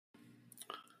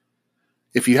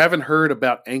If you haven't heard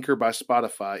about Anchor by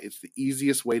Spotify, it's the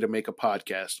easiest way to make a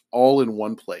podcast, all in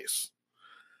one place.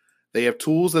 They have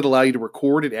tools that allow you to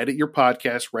record and edit your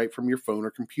podcast right from your phone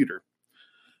or computer.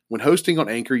 When hosting on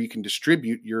Anchor, you can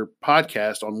distribute your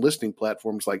podcast on listening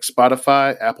platforms like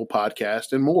Spotify, Apple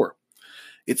Podcast, and more.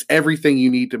 It's everything you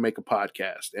need to make a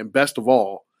podcast. And best of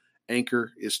all,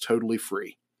 Anchor is totally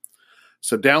free.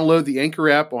 So download the Anchor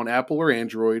app on Apple or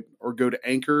Android, or go to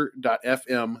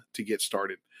anchor.fm to get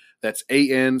started. That's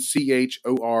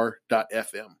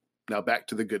ANCHOR.FM. Now back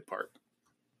to the good part.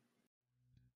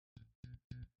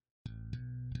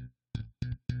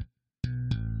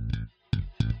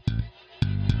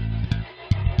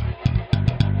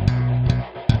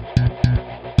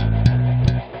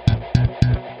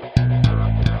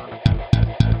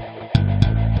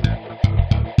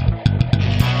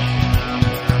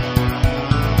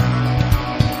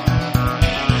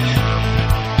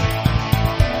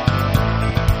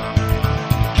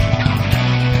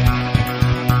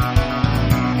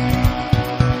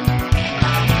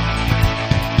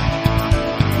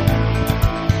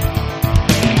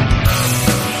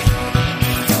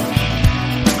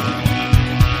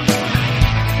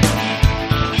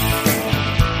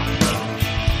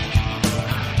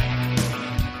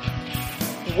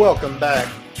 Welcome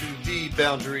back to the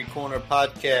Boundary Corner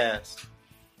podcast.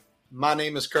 My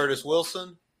name is Curtis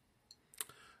Wilson.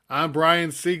 I'm Brian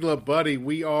Siegler, buddy.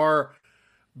 We are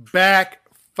back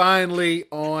finally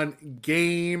on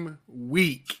game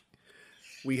week.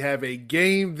 We have a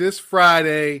game this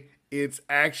Friday. It's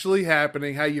actually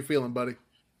happening. How you feeling, buddy?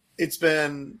 It's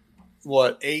been,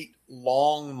 8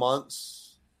 long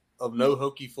months of no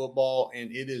Hokie football,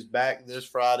 and it is back this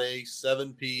Friday,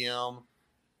 7 p.m.,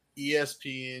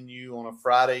 ESPNU on a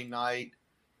Friday night.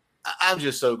 I'm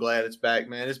just so glad it's back,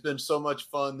 man. It's been so much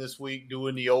fun this week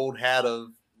doing the old hat of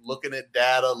looking at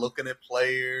data, looking at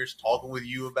players, talking with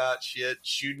you about shit,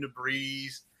 shooting a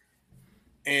breeze,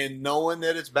 and knowing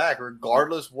that it's back.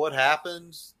 Regardless what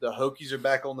happens, the Hokies are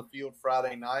back on the field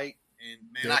Friday night, and,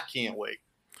 man, I can't wait.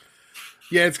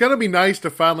 Yeah, it's going to be nice to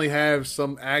finally have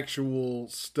some actual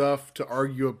stuff to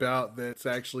argue about that's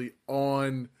actually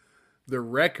on the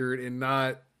record and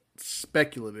not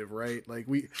speculative, right? Like,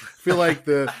 we feel like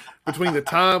between the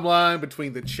timeline,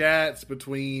 between the chats,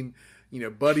 between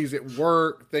buddies at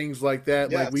work, things like that,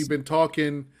 yes. Like, we've been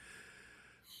talking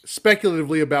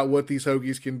speculatively about what these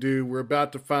Hokies can do. We're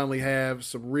about to finally have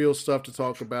some real stuff to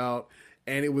talk about,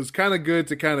 and it was kind of good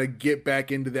to kind of get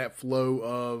back into that flow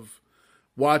of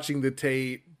watching the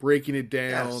tape, breaking it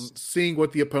down, Yes. seeing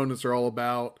what the opponents are all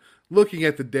about, looking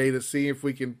at the data, seeing if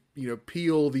we can,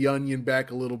 peel the onion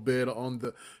back a little bit on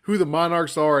who the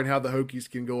Monarchs are and how the Hokies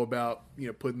can go about,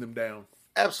 putting them down.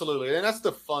 Absolutely. And that's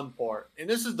the fun part. And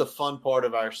this is the fun part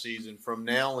of our season from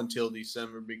now until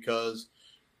December, because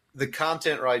the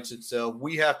content writes itself.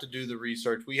 We have to do the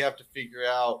research. We have to figure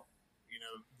out,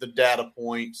 the data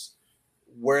points,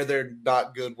 where they're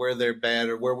not good, where they're bad,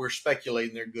 or where we're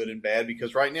speculating they're good and bad.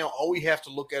 Because right now, all we have to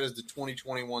look at is the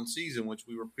 2021 season, which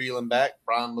we were peeling back,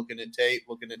 Brian looking at tape,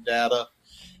 looking at data,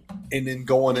 and then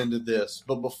going into this.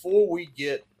 But before we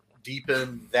get deep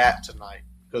in that tonight,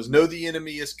 because Know the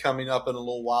Enemy is coming up in a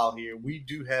little while here, we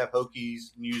do have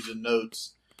Hokies news and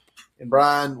notes. And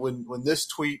Brian, when this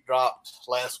tweet dropped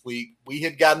last week, we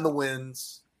had gotten the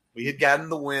wins. We had gotten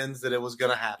the wins that it was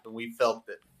going to happen. We felt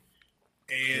it.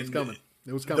 And It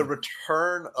was coming. The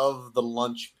return of the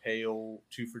lunch pail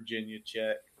to Virginia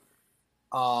Tech.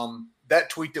 That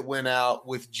tweet that went out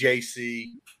with JC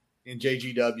and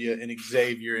JGW and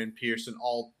Xavier and Pearson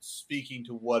all speaking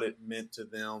to what it meant to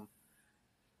them,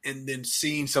 and then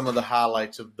seeing some of the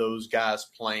highlights of those guys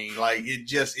playing, like it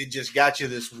just got you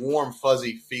this warm,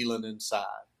 fuzzy feeling inside.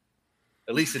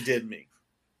 At least it did me.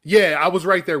 Yeah, I was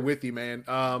right there with you, man.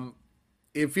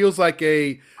 It feels like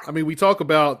we talk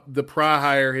about the Pry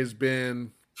hire has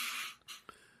been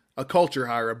a culture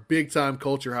hire, a big-time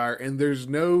culture hire, and there's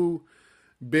no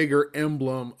bigger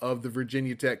emblem of the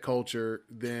Virginia Tech culture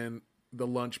than the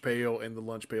lunch pail and the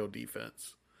lunch pail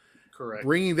defense. Correct.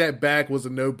 Bringing that back was a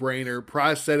no-brainer.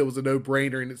 Pry said it was a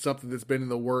no-brainer, and it's something that's been in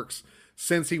the works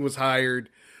since he was hired.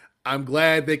 I'm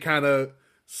glad they kind of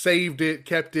saved it,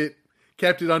 kept it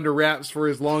under wraps for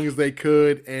as long as they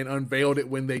could, and unveiled it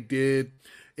when they did.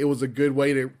 It was a good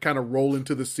way to kind of roll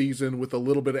into the season with a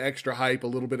little bit of extra hype, a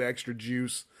little bit of extra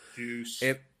juice.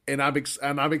 And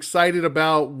I'm excited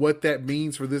about what that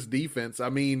means for this defense. I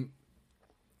mean,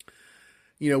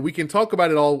 we can talk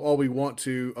about it all we want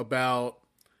to about,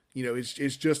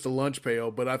 it's just a lunch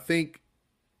pail, but I think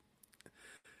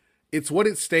it's what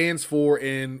it stands for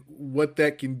and what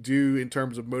that can do in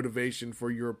terms of motivation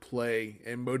for your play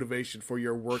and motivation for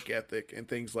your work ethic and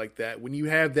things like that. When you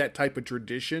have that type of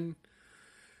tradition,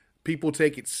 people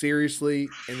take it seriously,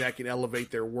 and that can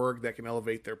elevate their work, that can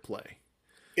elevate their play.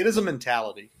 It is a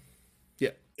mentality.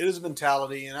 Yeah. It is a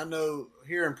mentality, and I know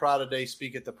here in Pride today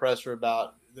speak at the presser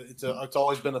about it's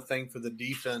always been a thing for the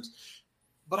defense.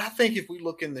 But I think if we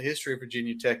look in the history of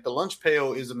Virginia Tech, the lunch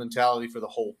pail is a mentality for the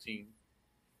whole team.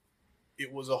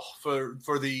 It was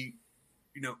for the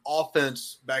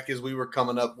offense back as we were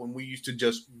coming up when we used to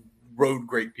just road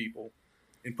grade people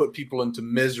and put people into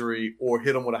misery or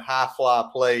hit them with a high fly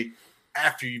play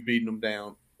after you've beaten them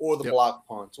down, or the block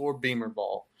punts or beamer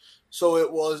ball.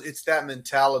 So it's that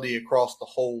mentality across the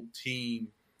whole team.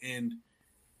 And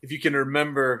if you can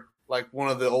remember, like one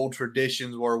of the old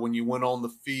traditions were when you went on the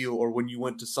field or when you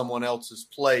went to someone else's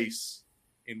place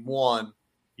and won,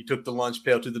 you took the lunch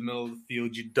pail to the middle of the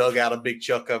field, you dug out a big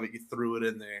chunk of it, you threw it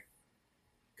in there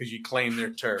because you claimed their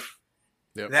turf.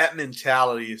 Yep. That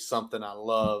mentality is something I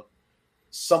love.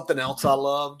 Something else I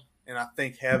loved, and I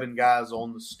think having guys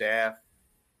on the staff,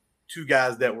 two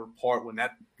guys that were part when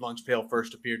that lunch pail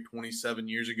first appeared 27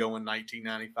 years ago in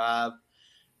 1995.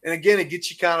 And again, it gets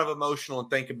you kind of emotional and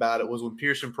think about it, was when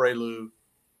Pearson Prelude,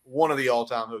 one of the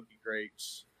all-time Hokie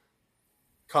greats,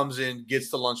 comes in, gets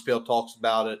the lunch pail, talks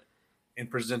about it, and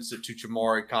presents it to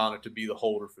Jamari Connor to be the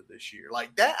holder for this year.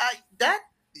 Like that,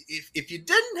 if you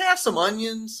didn't have some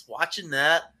onions watching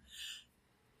that,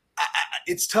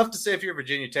 it's tough to say if you're a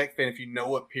Virginia Tech fan if you know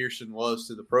what Pearson was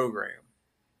to the program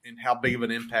and how big of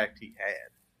an impact he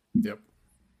had. Yep.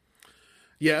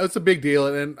 Yeah, it's a big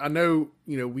deal. And I know,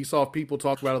 we saw people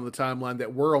talk about on the timeline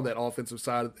that were on that offensive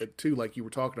side of it too, like you were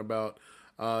talking about.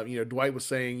 Dwight was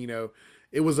saying,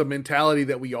 it was a mentality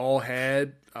that we all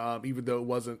had, even though it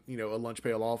wasn't, a lunch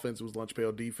pail offense, it was lunch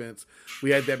pail defense.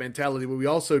 We had that mentality, but we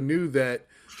also knew that,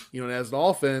 as an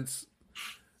offense,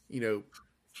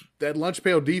 that lunch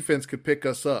pail defense could pick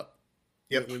us up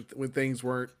when things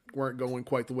weren't going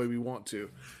quite the way we want to.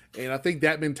 And I think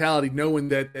that mentality, knowing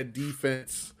that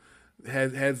defense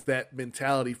has that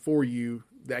mentality for you,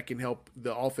 that can help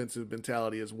the offensive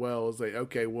mentality as well. It's like,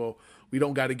 okay, well, we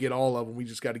don't got to get all of them. We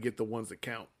just got to get the ones that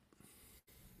count.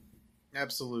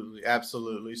 Absolutely.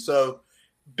 Absolutely. So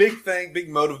big thing, big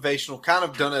motivational, kind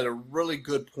of done at a really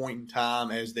good point in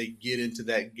time as they get into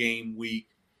that game week,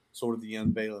 sort of the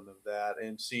unveiling of that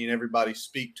and seeing everybody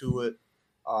speak to it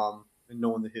and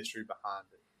knowing the history behind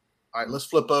it. All right, let's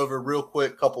flip over real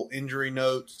quick. Couple injury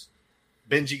notes.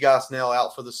 Benji Gosnell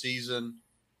out for the season.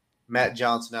 Matt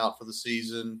Johnson out for the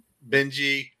season.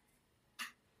 Benji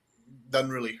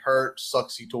doesn't really hurt.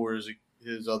 Sucks he tore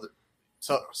his other.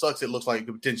 Sucks it looks like it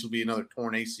could potentially be another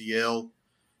torn ACL.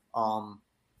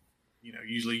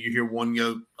 Usually you hear one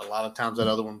go. A lot of times that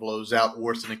other one blows out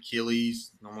worse than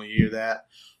Achilles. Normally you hear that.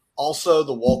 Also,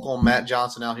 the walk-on Matt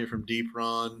Johnson out here from Deep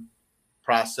Run.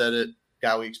 Price said it.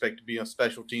 Guy we expect to be a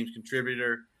special teams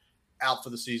contributor. Out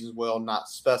for the season as well, not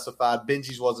specified.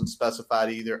 Benji's wasn't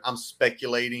specified either. I'm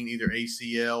speculating either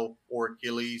ACL or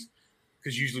Achilles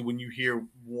because usually when you hear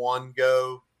one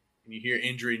go and you hear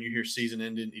injury and you hear season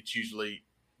ending, it's usually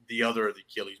the other of the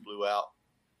Achilles blew out.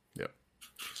 Yep.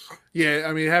 Yeah,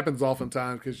 I mean, it happens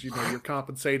oftentimes because, you're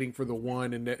compensating for the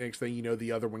one and the next thing you know,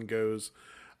 the other one goes.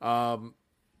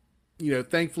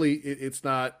 Thankfully it's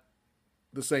not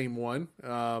the same one.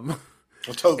 And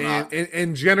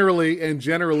generally,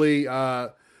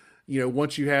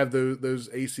 once you have those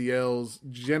ACLs,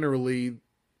 generally,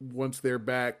 once they're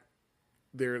back,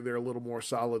 they're a little more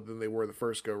solid than they were the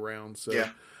first go round. So,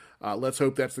 let's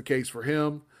hope that's the case for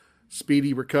him.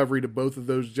 Speedy recovery to both of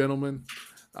those gentlemen.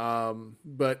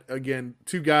 But again,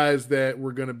 two guys that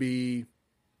were going to be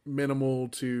minimal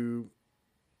to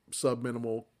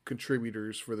sub-minimal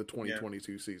contributors for the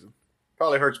 2022 season.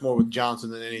 Probably hurts more with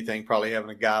Johnson than anything, probably having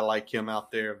a guy like him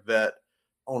out there, a vet,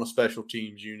 on a special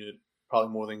teams unit, probably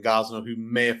more than Gosnell, who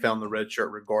may have found the red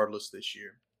shirt regardless this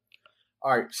year.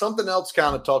 All right, something else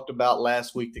kind of talked about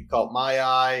last week that caught my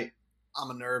eye, I'm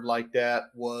a nerd like that,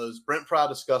 was Brent Pry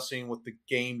discussing what the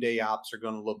game day ops are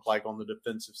going to look like on the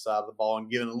defensive side of the ball and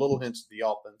giving a little hints to the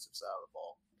offensive side of the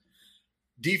ball.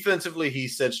 Defensively, he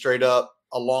said straight up,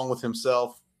 along with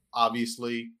himself,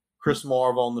 obviously, Chris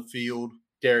Marv on the field,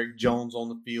 Derek Jones on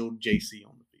the field, JC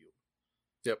on the field.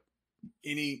 Yep.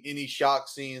 Any shock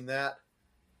seeing that?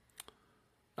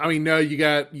 I mean, no, you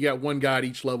got one guy at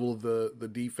each level of the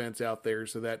defense out there,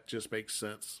 so that just makes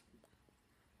sense.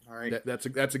 All right. That's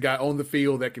a guy on the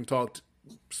field that can talk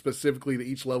specifically to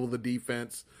each level of the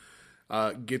defense,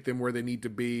 get them where they need to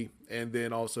be, and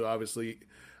then also obviously,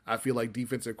 I feel like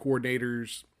defensive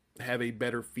coordinators have a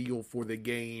better feel for the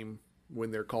game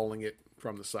when they're calling it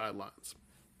from the sidelines.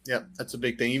 Yeah, that's a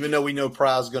big thing. Even though we know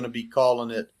Pry's going to be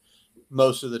calling it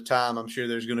most of the time, I'm sure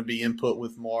there's going to be input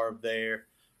with Marv there.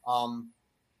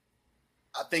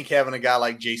 I think having a guy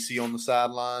like JC on the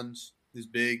sidelines is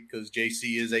big because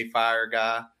JC is a fire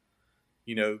guy,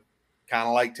 kind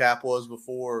of like Tap was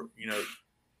before,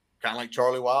 kind of like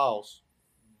Charlie Wiles.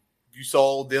 You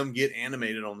saw them get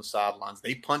animated on the sidelines.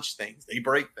 They punch things. They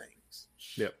break things.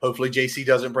 Yep. Hopefully JC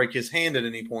doesn't break his hand at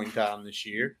any point in time this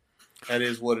year. That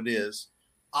is what it is.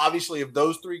 Obviously, if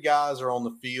those three guys are on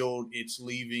the field, it's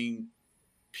leaving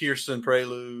Pearson,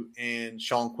 Prelude, and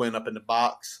Sean Quinn up in the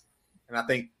box. And I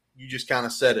think you just kind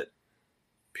of said it.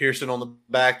 Pearson on the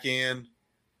back end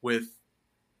with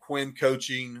Quinn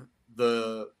coaching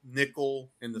the nickel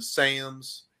and the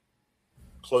Sams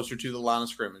closer to the line of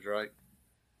scrimmage, right?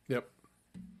 Yep.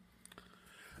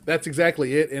 That's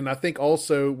exactly it. And I think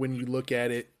also when you look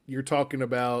at it, you're talking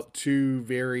about two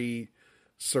very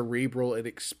cerebral and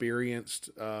experienced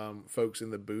folks in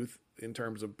the booth in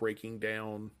terms of breaking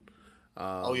down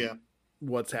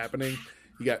what's happening.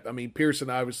 You got, Pearson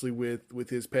obviously with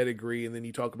his pedigree, and then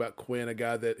you talk about Quinn, a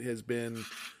guy that has been,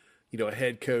 a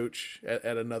head coach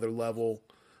at another level,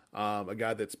 a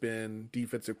guy that's been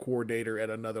defensive coordinator at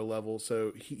another level.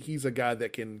 So he's a guy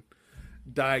that can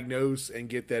diagnose and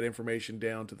get that information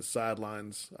down to the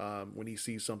sidelines when he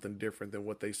sees something different than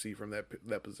what they see from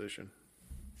that position.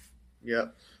 Yeah.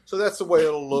 So that's the way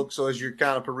it'll look. So as you're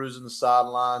kind of perusing the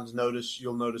sidelines,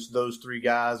 you'll notice those three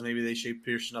guys. Maybe they shape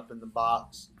Pearson up in the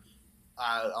box.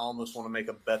 I almost want to make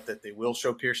a bet that they will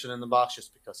show Pearson in the box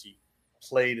just because he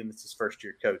played and it's his first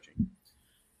year coaching.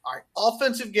 All right,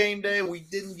 offensive game day, we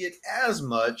didn't get as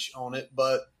much on it,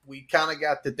 but we kind of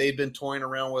got that they've been toying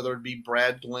around whether it be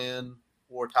Brad Glenn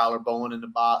or Tyler Bowen in the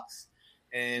box.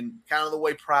 And kind of the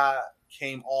way Pry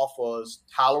came off was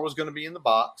Tyler was going to be in the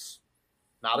box.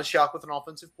 Not a shock with an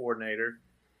offensive coordinator,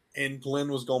 and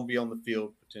Glenn was going to be on the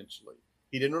field potentially.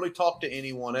 He didn't really talk to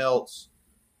anyone else,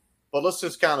 but let's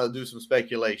just kind of do some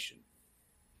speculation.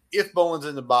 If Bowen's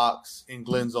in the box and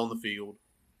Glenn's on the field,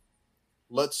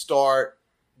 let's start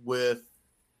with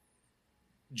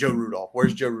Joe Rudolph.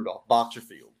 Where's Joe Rudolph? Box or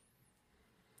field?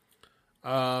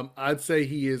 I'd say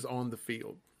he is on the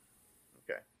field.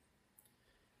 Okay.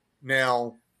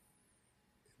 Now,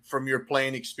 from your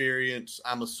playing experience,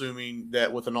 I'm assuming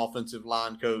that with an offensive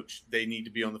line coach, they need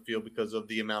to be on the field because of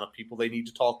the amount of people they need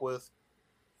to talk with.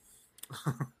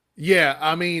 Yeah,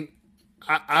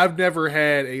 I've never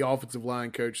had a offensive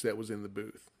line coach that was in the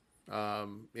booth.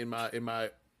 In my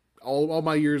all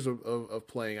my years of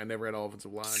playing, I never had an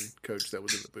offensive line coach that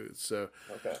was in the booth. So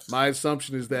My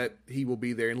assumption is that he will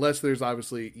be there, unless there's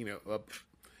obviously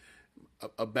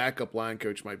a backup line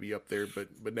coach might be up there, but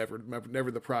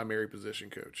never the primary position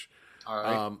coach. All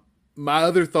right. My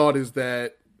other thought is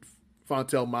that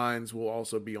Fontel Mines will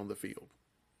also be on the field.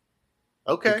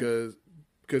 Okay.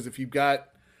 Because if you've got,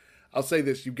 I'll say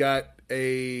this, you've got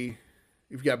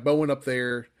Bowen up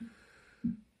there.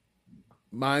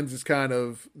 Mines is kind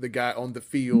of the guy on the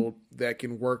field that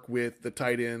can work with the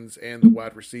tight ends and the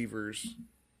wide receivers.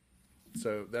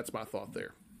 So that's my thought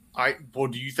there. All right. Well,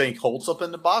 do you think Holt's up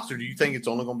in the box, or do you think it's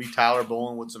only going to be Tyler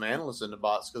Bowen with some analysts in the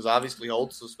box? Because obviously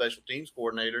Holt's the special teams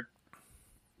coordinator.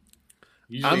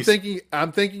 I'm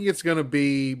thinking it's going to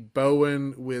be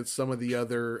Bowen with some of the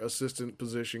other assistant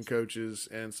position coaches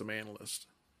and some analysts.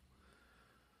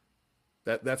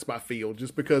 That's my feel.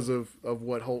 Just because of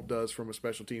what Holt does from a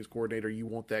special teams coordinator, you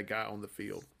want that guy on the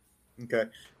field. Okay.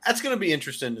 That's going to be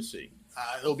interesting to see.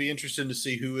 It'll be interesting to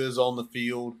see who is on the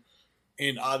field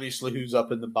and obviously who's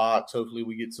up in the box. Hopefully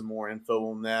we get some more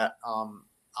info on that.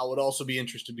 I would also be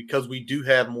interested because we do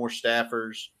have more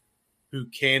staffers who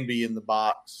can be in the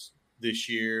box this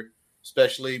year,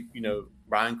 especially,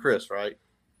 Brian Chris, right?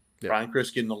 Yeah. Brian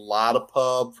Chris getting a lot of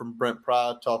pub from Brent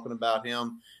Pry talking about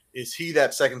him. Is he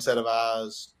that second set of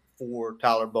eyes for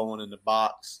Tyler Bowen in the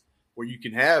box where you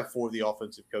can have four of the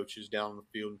offensive coaches down on the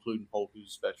field, including Holt, who's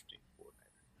a special team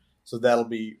coordinator? So that'll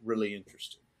be really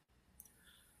interesting.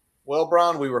 Well,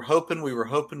 Brian, we were hoping, and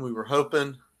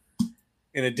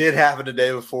it did happen the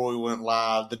day before we went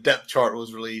live. The depth chart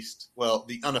was released. Well,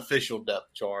 the unofficial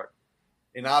depth chart.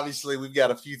 And obviously we've got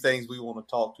a few things we want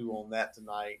to talk to on that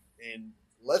tonight. And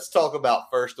let's talk about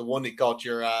first, the one that caught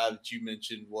your eye that you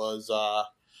mentioned was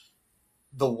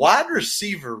the wide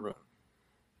receiver room.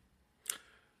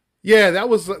 Yeah, that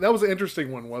was an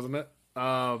interesting one, wasn't it?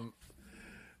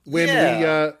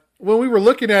 When we were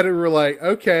looking at it, we were like,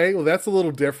 okay, well, that's a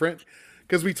little different.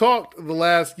 Because we talked the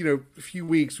last, few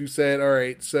weeks, we said, all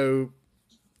right, so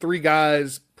 3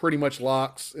 guys pretty much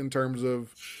locks in terms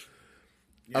of,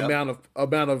 Yep.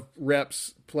 amount of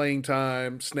reps, playing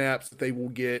time, snaps that they will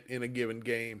get in a given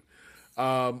game.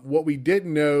 What we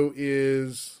didn't know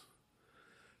is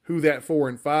who that 4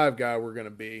 and 5 guy were going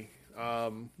to be.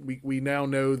 We now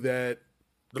know that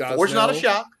The four's not a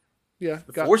shock. Yeah,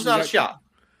 the four's not a shock.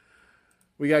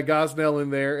 We got Gosnell in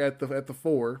there at the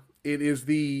 4. It is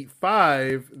the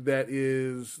 5 that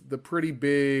is the pretty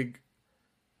big.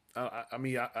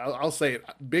 I'll say it.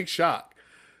 Big shock.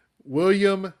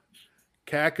 William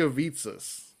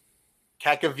Kakavitsas.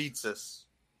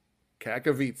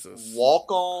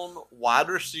 Walk on wide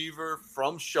receiver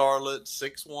from Charlotte,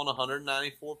 6'1",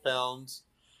 194 pounds.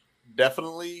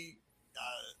 Definitely,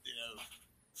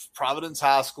 Providence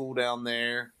High School down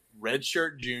there.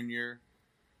 Redshirt junior.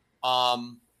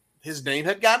 His name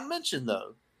had gotten mentioned,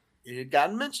 though. It had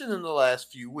gotten mentioned in the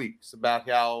last few weeks about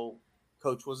how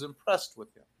Coach was impressed with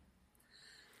him.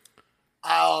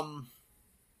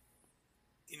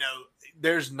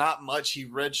 There's not much. He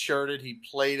redshirted. He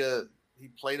played a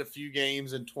few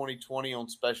games in 2020 on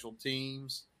special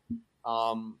teams.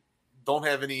 Don't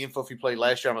have any info if he played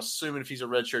last year. I'm assuming if he's a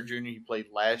redshirt junior, he played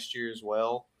last year as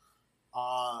well.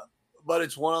 But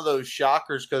it's one of those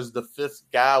shockers because the 5th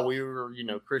guy, we were,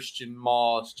 Christian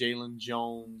Moss, Jalen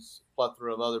Jones,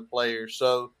 plethora of other players.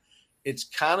 So it's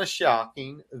kind of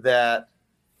shocking that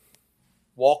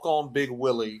walk-on Big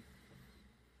Willie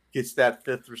gets that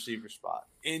 5th receiver spot.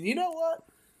 And you know what?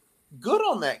 Good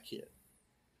on that kid.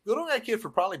 Good on that kid for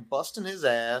probably busting his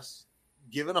ass,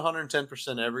 giving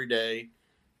 110% every day,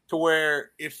 to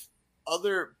where if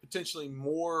other potentially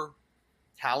more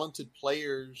talented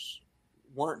players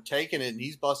weren't taking it and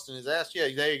he's busting his ass, yeah,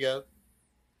 there you go.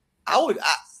 I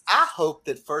hope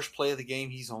that first play of the game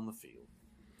he's on the field.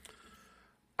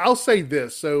 I'll say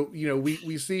this. So,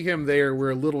 we see him there.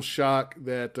 We're a little shocked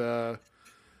that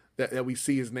we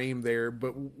see his name there.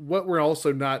 But what we're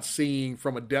also not seeing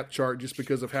from a depth chart, just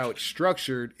because of how it's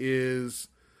structured, is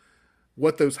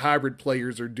what those hybrid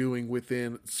players are doing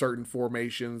within certain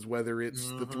formations, whether it's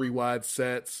the 3 wide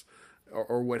sets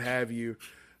or what have you.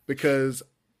 Because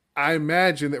I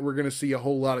imagine that we're going to see a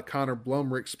whole lot of Connor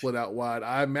Blumrick split out wide.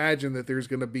 I imagine that there's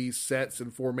going to be sets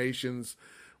and formations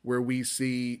where we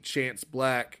see Chance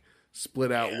Black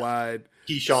split out wide.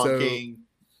 Keyshawn King.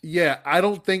 Yeah, I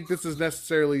don't think this is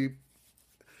necessarily,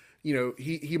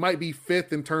 he might be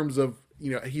 5th in terms of,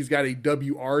 he's got a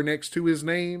WR next to his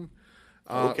name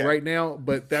right now,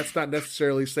 but that's not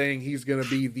necessarily saying he's going to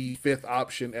be the 5th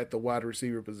option at the wide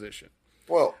receiver position.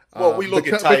 Well, we look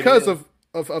at tight because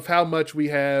of how much we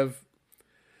have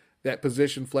that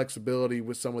position flexibility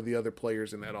with some of the other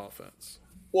players in that offense.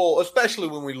 Well, especially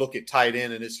when we look at tight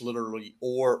end and it's literally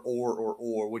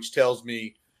or, which tells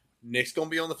me Nick's going to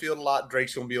be on the field a lot,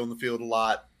 Drake's going to be on the field a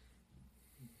lot,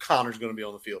 Connor's going to be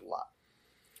on the field a lot.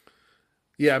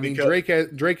 Yeah, I mean, Drake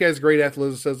has great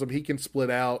athleticism. He can split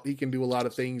out. He can do a lot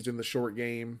of things in the short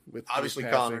game with obviously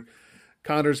passing.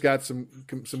 Connor's got some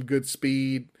good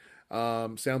speed.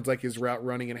 Sounds like his route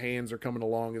running and hands are coming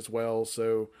along as well.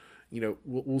 So,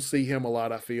 we'll see him a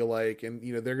lot, I feel like. And,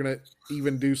 they're going to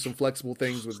even do some flexible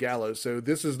things with Gallows. So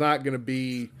this is not going to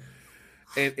be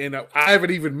 – and I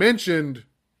haven't even mentioned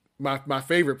my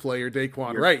favorite player,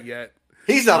 Daquan Wright, yet.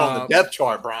 He's not on the depth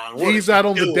chart, Brian. He's not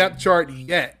on the depth chart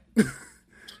yet.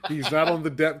 He's not on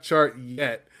the depth chart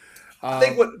yet. I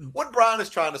think what Brian is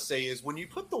trying to say is when you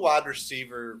put the wide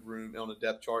receiver room on a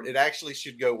depth chart, it actually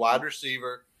should go wide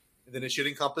receiver, and then it should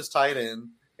encompass tight end,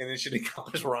 and it should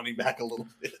encompass running back a little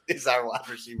bit. Is our wide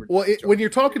receiver? Well, when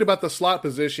you're talking about the slot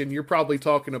position, you're probably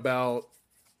talking about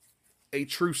a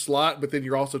true slot, but then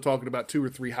you're also talking about 2 or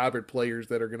 3 hybrid players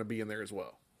that are going to be in there as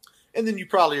well. And then you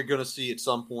probably are going to see at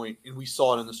some point, and we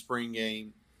saw it in the spring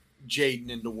game,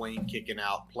 Jaden and Dwayne kicking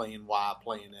out, playing Y,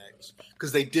 playing X,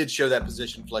 because they did show that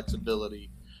position flexibility.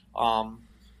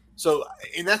 So,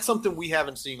 and that's something we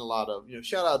haven't seen a lot of.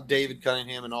 Shout out David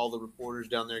Cunningham and all the reporters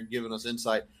down there giving us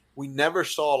insight. We never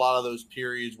saw a lot of those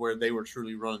periods where they were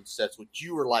truly running sets, which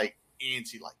you were like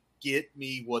antsy, like, get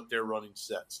me what they're running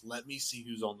sets. Let me see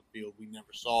who's on the field. We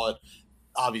never saw it.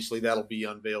 Obviously, that'll be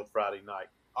unveiled Friday night.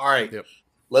 All right. Yep.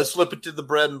 Let's flip it to the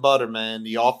bread and butter, man,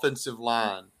 the offensive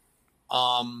line.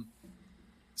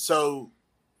 So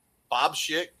Bob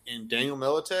Schick and Daniel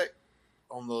Militek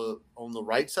on the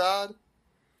right side.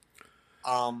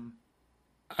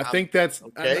 I think that's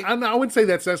okay. I wouldn't say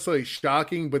that's necessarily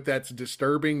shocking, but that's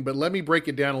disturbing. But let me break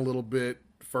it down a little bit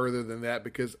further than that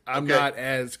because I'm not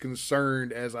as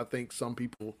concerned as I think some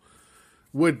people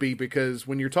would be. Because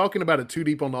when you're talking about a 2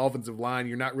 deep on the offensive line,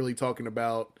 you're not really talking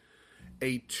about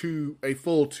a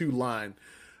full 2 line.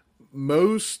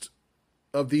 Most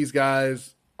of these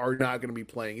guys are not going to be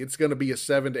playing. It's going to be a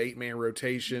 7 to 8 man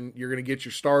rotation. You're going to get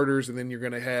your starters, and then you're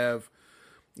going to have,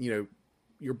 your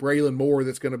Braylon Moore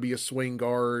that's going to be a swing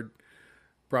guard,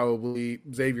 probably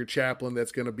Xavier Chaplin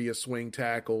that's going to be a swing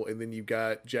tackle, and then you've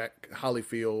got Jack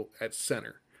Hollyfield at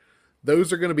center.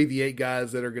 Those are going to be the 8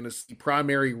 guys that are going to see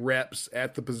primary reps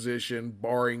at the position,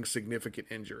 barring significant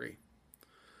injury.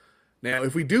 Now,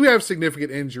 if we do have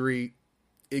significant injury,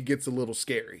 it gets a little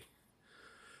scary.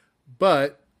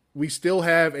 But we still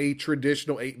have a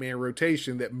traditional 8-man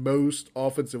rotation that most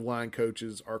offensive line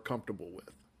coaches are comfortable with.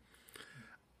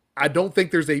 I don't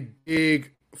think there's a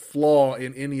big flaw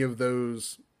in any of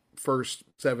those first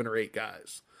 7 or 8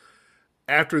 guys.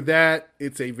 After that,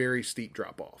 it's a very steep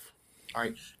drop-off. All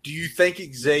right. Do you think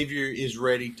Xavier is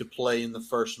ready to play in the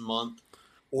first month?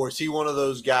 Or is he one of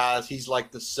those guys, he's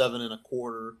like the 7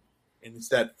 1/4, and it's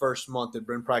that first month that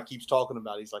Brent Pry keeps talking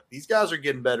about. He's like, these guys are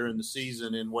getting better in the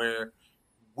season, and where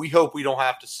we hope we don't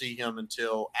have to see him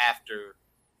until after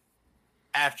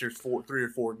 3 or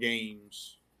 4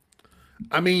 games.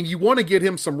 I mean, you want to get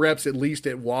him some reps at least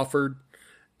at Wofford.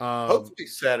 Hopefully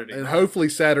Saturday and night. hopefully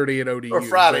Saturday at ODU. Or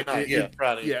Friday night,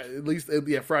 Friday. Yeah, at least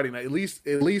Friday night. At least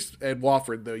at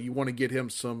Wofford, though, you want to get him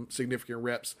some significant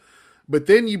reps. But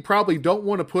then you probably don't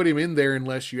want to put him in there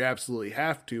unless you absolutely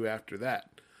have to after that.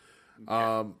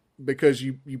 Okay. Because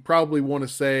you probably want to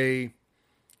say,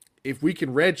 if we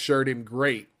can redshirt him,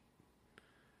 great.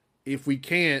 If we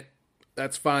can't,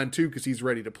 that's fine too, because he's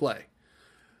ready to play.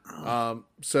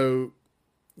 So,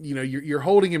 you're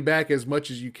holding him back as much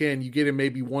as you can. You get him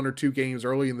maybe 1 or 2 games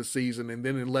early in the season, and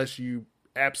then unless you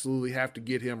absolutely have to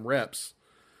get him reps,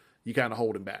 you kind of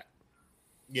hold him back.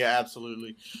 Yeah,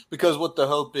 absolutely. Because what the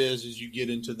hope is you get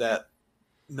into that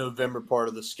November part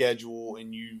of the schedule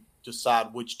and you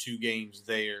decide which 2 games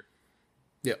there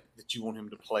that you want him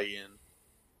to play in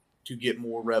to get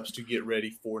more reps, to get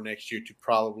ready for next year, to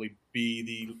probably be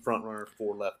the front runner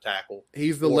for left tackle.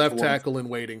 He's the left tackle in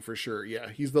waiting for sure. Yeah,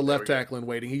 he's the left tackle in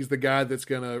waiting. He's the guy that's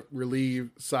going to relieve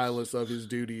Silas of his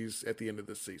duties at the end of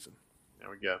this season.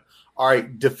 There we go. All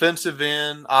right, defensive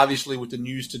end, obviously with the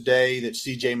news today that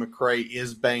C.J. McCray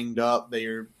is banged up. They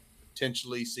are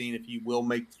potentially seeing if he will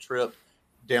make the trip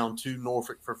down to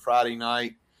Norfolk for Friday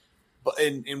night. But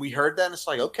and we heard that, and it's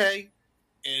like, okay.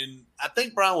 And I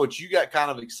think, Brian, what you got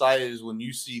kind of excited is when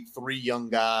you see 3 young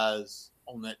guys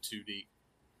on that 2 deep.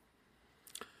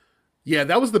 Yeah,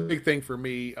 that was the big thing for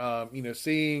me.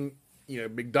 Seeing,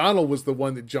 McDonald was the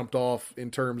one that jumped off in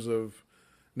terms of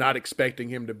not expecting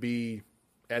him to be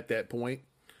at that point.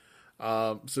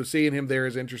 So seeing him there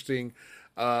is interesting.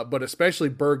 But especially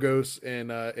Burgos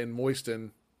and Moiston,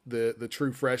 the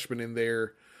true freshman in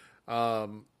there.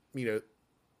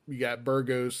 You got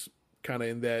Burgos kind of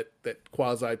in that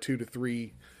quasi 2 to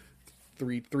 3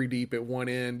 deep at one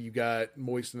end. You got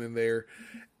Moiston in there.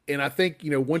 And I think,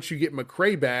 once you get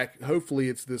McCray back, hopefully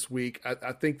it's this week.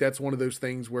 I think that's one of those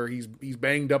things where he's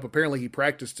banged up. Apparently he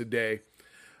practiced today.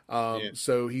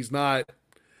 So it's not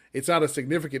a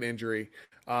significant injury,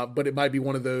 but it might be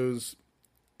one of those,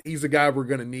 he's a guy we're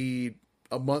going to need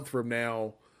a month from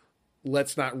now.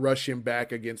 Let's not rush him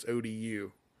back against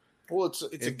ODU. Well,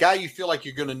 it's a guy you feel like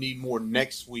you're going to need more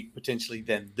next week potentially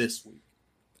than this week.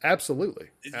 Absolutely.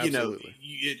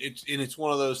 It's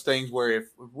one of those things where if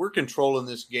we're controlling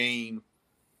this game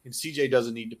and CJ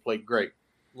doesn't need to play great,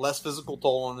 less physical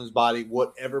toll on his body,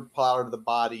 whatever part of the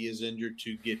body is injured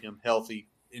to get him healthy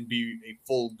and be a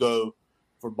full go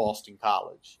for Boston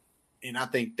College. And I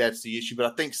think that's the issue.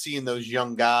 But I think seeing those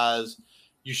young guys,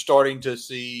 you're starting to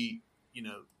see,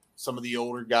 some of the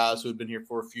older guys who have been here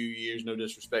for a few years, no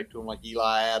disrespect to them, like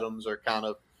Eli Adams, are kind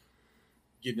of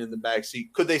getting in the back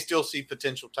seat. Could they still see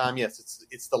potential time? Yes,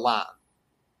 it's the line.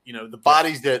 The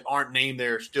bodies that aren't named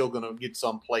there are still going to get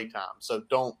some play time. So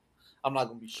I'm not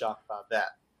going to be shocked by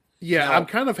that. Yeah, now, I'm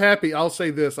kind of happy. I'll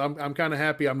say this. I'm kind of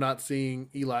happy I'm not seeing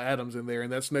Eli Adams in there,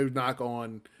 and that's no knock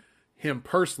on him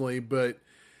personally, but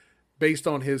based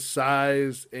on his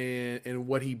size and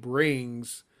what he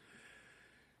brings,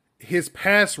 his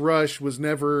pass rush was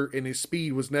never, and his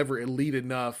speed was never elite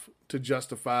enough to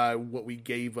justify what we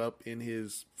gave up in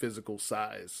his physical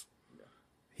size. Yeah.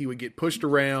 He would get pushed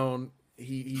around.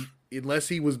 He unless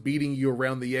he was beating you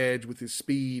around the edge with his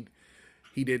speed,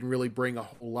 he didn't really bring a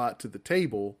whole lot to the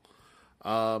table.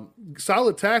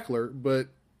 Solid tackler, but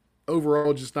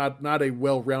overall just not a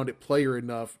well-rounded player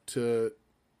enough to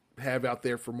have out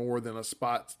there for more than a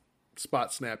spot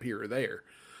snap here or there.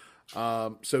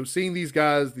 So seeing these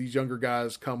younger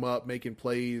guys come up, making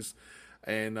plays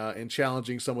and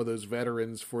challenging some of those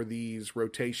veterans for these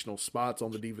rotational spots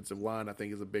on the defensive line, I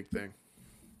think is a big thing.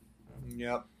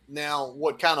 Yep. Now,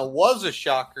 what kind of was a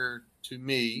shocker to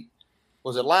me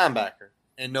was at linebacker.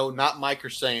 And no, not Mike or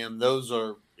Sam. Those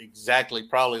are exactly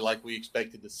probably like we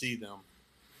expected to see them.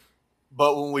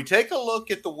 But when we take a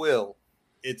look at the will,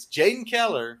 it's Jaden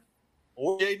Keller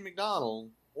or Jaden McDonald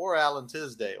or Alan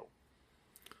Tisdale.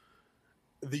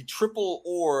 The triple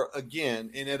or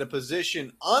again, and at a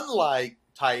position unlike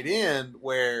tight end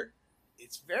where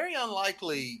it's very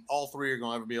unlikely all three are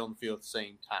going to ever be on the field at the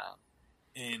same time.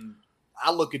 And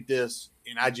I look at this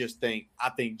and I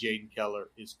think Jaden Keller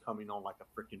is coming on like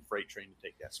a freaking freight train to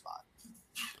take that spot.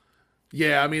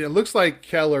 Yeah, I mean, it looks like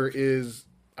Keller is.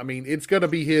 I mean, it's going to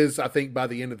be his. I think by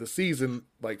the end of the season,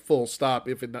 like full stop.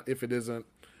 If it isn't,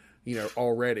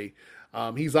 already.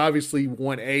 He's obviously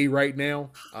 1A right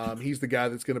now. He's the guy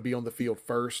that's going to be on the field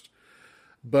first.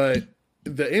 But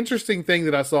the interesting thing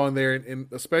that I saw in there, and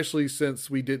especially since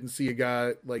we didn't see a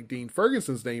guy like Dean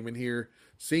Ferguson's name in here,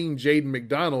 seeing Jaden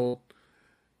McDonald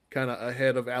kind of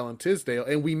ahead of Alan Tisdale.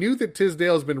 And we knew that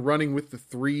Tisdale has been running with the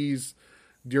threes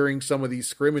during some of these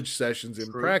scrimmage sessions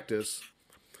in practice.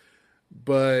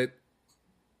 But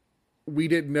we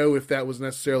didn't know if that was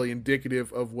necessarily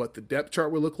indicative of what the depth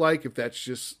chart would look like, if that's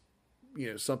just,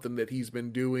 something that he's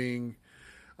been doing.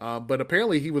 But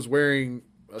apparently he was wearing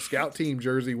a scout team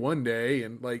jersey one day.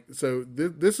 And so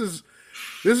this is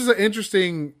an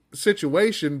interesting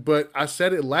situation, but I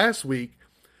said it last week,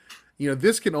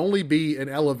 this can only be an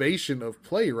elevation of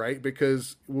play, right?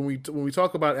 Because when we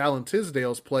talk about Alan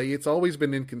Tisdale's play, it's always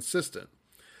been inconsistent.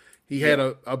 He had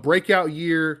a breakout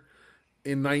year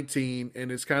in 19,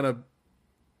 and it's kind of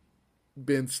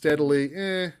been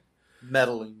steadily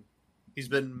meddling. He's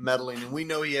been meddling, and we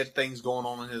know he had things going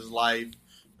on in his life,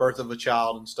 birth of a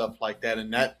child and stuff like that.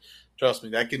 And that, trust me,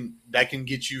 that can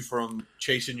get you from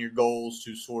chasing your goals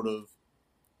to sort of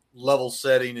level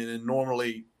setting and then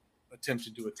normally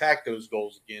attempting to attack those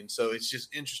goals again. So it's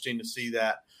just interesting to see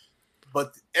that.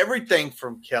 But everything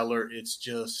from Keller, it's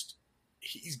just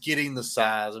he's getting the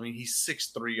size. I mean, he's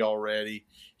 6'3" already.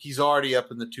 He's already up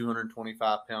in the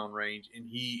 225-pound range. And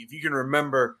if you can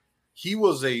remember, he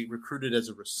was recruited as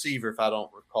a receiver, if I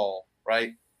don't recall,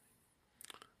 right?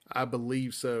 I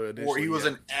believe so. Or he was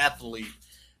an athlete.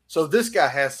 So this guy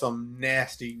has some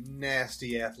nasty,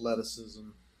 nasty athleticism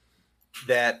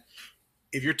that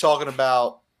if you're talking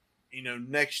about,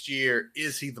 next year,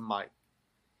 is he the Mike?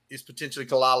 Is potentially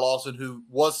Kalai Lawson, who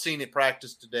was seen at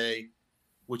practice today,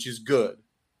 which is good.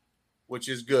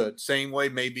 Same way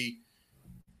maybe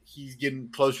he's getting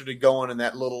closer to going and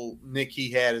that little nick he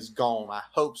had is gone. I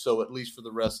hope so, at least for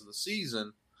the rest of the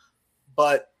season.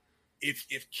 But if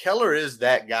Keller is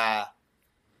that guy,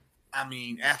 I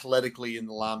mean, athletically in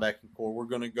the linebacking core, we're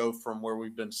going to go from where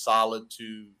we've been solid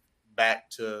to back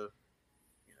to,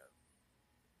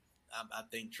 I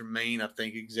think Tremaine, I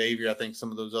think Xavier, I think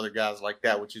some of those other guys like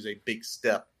that, which is a big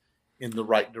step in the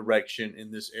right direction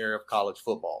in this era of college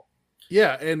football.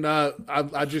 Yeah, and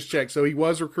I just checked. So he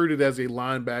was recruited as a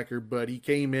linebacker, but he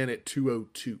came in at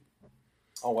 202.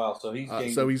 Oh wow! So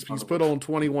he's put on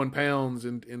 21 pounds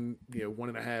in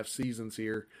 1.5 seasons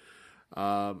here.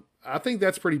 I think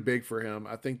that's pretty big for him.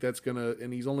 I think that's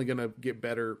and he's only gonna get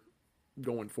better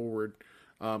going forward,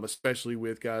 especially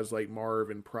with guys like Marv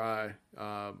and Pry,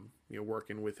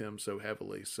 working with him so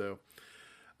heavily. So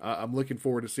I'm looking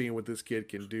forward to seeing what this kid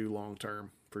can do long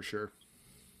term for sure.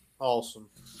 Awesome.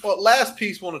 Well, last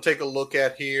piece I want to take a look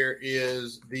at here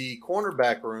is the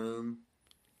cornerback room.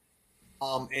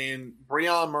 And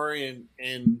Breon Murray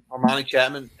and Armani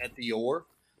Chapman at the oar.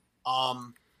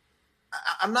 I'm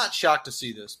not shocked to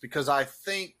see this because I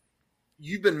think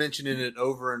you've been mentioning it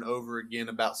over and over again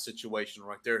about situation,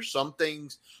 right? There are some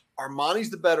things, Armani's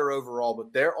the better overall,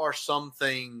 but there are some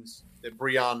things that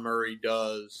Breon Murray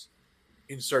does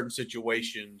in certain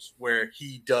situations where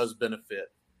he does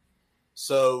benefit.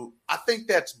 So I think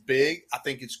that's big. I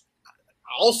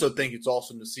also think it's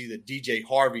awesome to see that DJ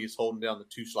Harvey is holding down the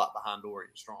 2 slot behind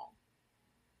Dorian Strong.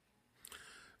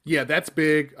 Yeah, that's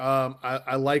big.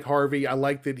 I like Harvey. I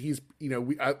like that he's,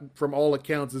 from all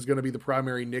accounts, is going to be the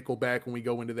primary nickel back when we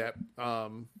go into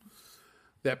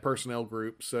that personnel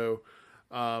group. So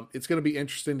it's going to be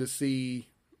interesting to see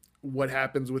what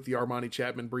happens with the Armani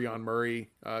Chapman, Breon Murray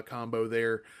combo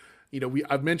there.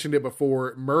 I've mentioned it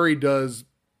before. Murray does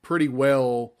pretty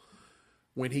well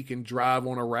when he can drive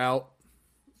on a route.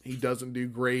 He doesn't do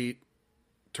great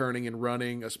turning and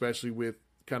running, especially with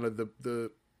kind of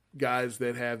the guys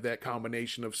that have that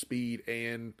combination of speed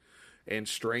and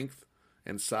strength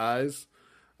and size.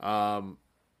 He's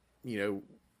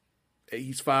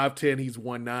 5'10", he's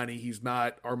 190. He's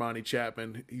not Armani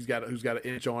Chapman. Who's got an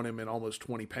inch on him and almost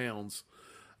 20 pounds.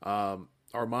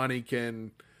 Armani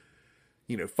can,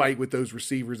 fight with those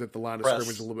receivers at the line of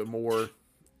scrimmage a little bit more.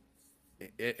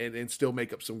 and still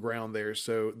make up some ground there.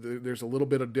 So there's a little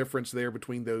bit of difference there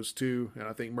between those two. And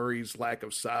I think Murray's lack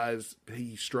of size,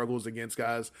 he struggles against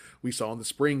guys we saw in the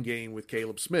spring game with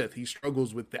Caleb Smith. He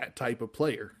struggles with that type of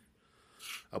player,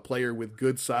 a player with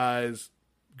good size,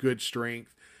 good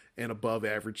strength, and above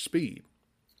average speed.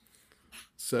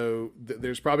 So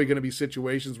there's probably going to be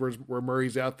situations where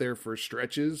Murray's out there for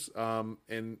stretches,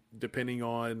 and depending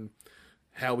on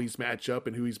how he's matched up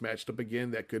and who he's matched up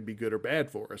again, that could be good or bad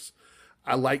for us.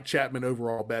 I like Chapman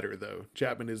overall better, though.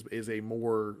 Chapman is a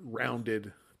more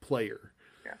rounded player.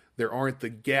 Yeah. There aren't the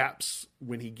gaps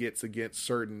when he gets against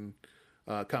certain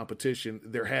competition.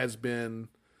 There has been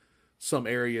some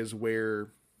areas where,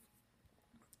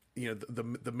 you know,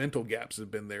 the mental gaps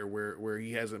have been there where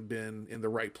he hasn't been in the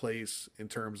right place in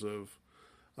terms of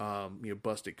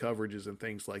busted coverages and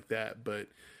things like that. But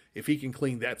if he can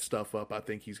clean that stuff up, I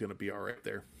think he's going to be all right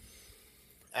there.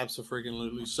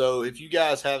 Absolutely. So if you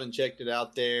guys haven't checked it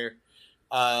out there,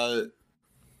 I'm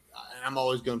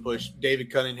always going to push. David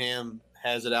Cunningham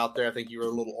has it out there. I think he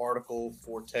wrote a little article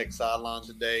for Tech Sideline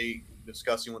today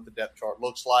discussing what the depth chart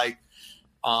looks like.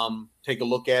 Take a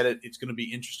look at it. It's going to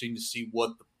be interesting to see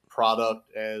what the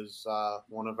product, as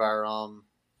one of our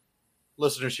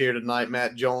listeners here tonight,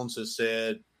 Matt Jones, has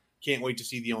said, can't wait to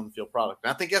see the on-the-field product.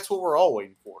 And I think that's what we're all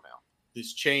waiting for now.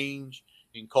 This change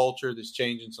in culture, this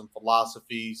change in some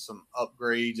philosophies, some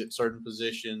upgrades at certain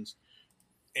positions.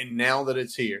 And now that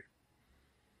it's here,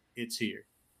 it's here.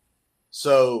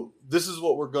 So this is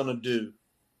what we're going to do.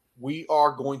 We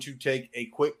are going to take a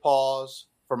quick pause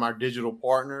from our digital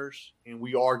partners, and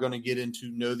we are going to get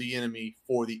into Know the Enemy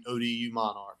for the ODU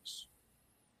Monarchs.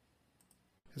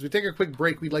 As we take a quick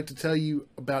break, we'd like to tell you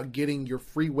about getting your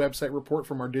free website report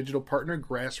from our digital partner,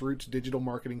 Grassroots Digital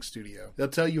Marketing Studio. They'll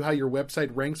tell you how your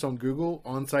website ranks on Google,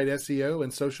 on-site SEO,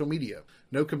 and social media.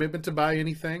 No commitment to buy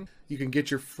anything. You can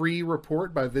get your free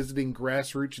report by visiting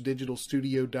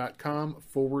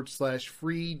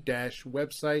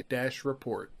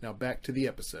grassrootsdigitalstudio.com/free-website-report. Now back to the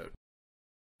episode.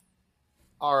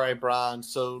 All right, Brian.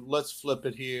 So let's flip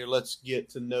it here. Let's get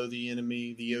to Know the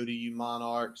Enemy, the ODU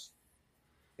Monarchs.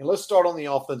 And let's start on the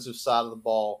offensive side of the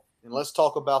ball. And let's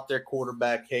talk about their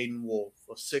quarterback, Hayden Wolf,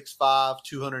 a 6'5",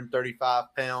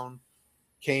 235-pound,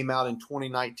 came out in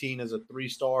 2019 as a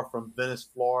 3-star from Venice,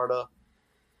 Florida.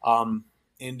 And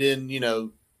then,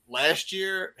 last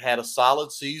year had a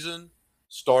solid season,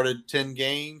 started 10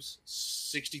 games,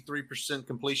 63%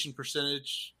 completion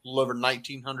percentage, a little over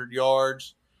 1,900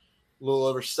 yards, a little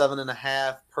over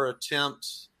 7.5 per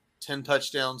attempt, 10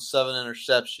 touchdowns, 7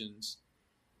 interceptions.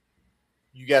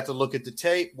 You got to look at the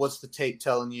tape. What's the tape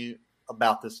telling you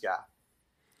about this guy?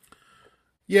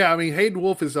 Yeah, I mean, Hayden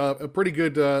Wolf is a pretty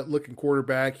good looking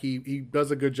quarterback. He does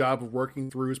a good job of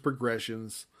working through his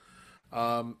progressions.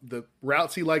 The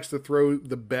routes he likes to throw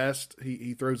the best,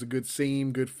 he throws a good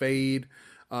seam, good fade,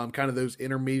 kind of those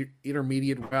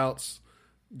intermediate routes,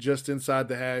 just inside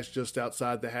the hash, just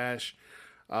outside the hash.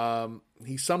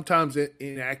 He's sometimes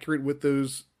inaccurate with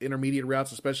those intermediate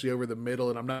routes, especially over the middle.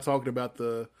 And I'm not talking about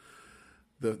the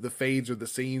fades or the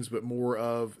seams, but more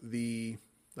of the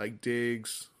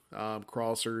digs,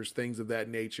 crossers, things of that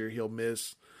nature. He'll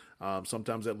miss.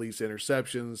 Sometimes that leads to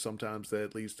interceptions. Sometimes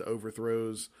that leads to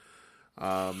overthrows.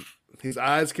 His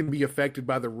eyes can be affected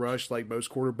by the rush like most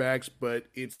quarterbacks, but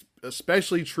it's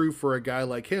especially true for a guy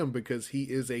like him because he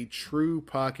is a true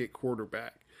pocket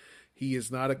quarterback. He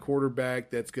is not a quarterback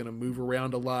that's going to move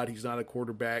around a lot. He's not a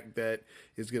quarterback that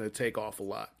is going to take off a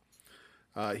lot.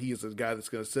 He is a guy that's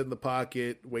going to sit in the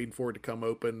pocket, waiting for it to come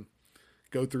open,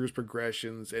 go through his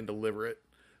progressions, and deliver it.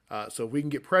 So if we can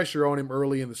get pressure on him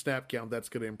early in the snap count, that's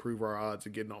going to improve our odds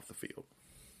of getting off the field.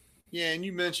 Yeah, and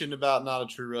you mentioned about not a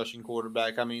true rushing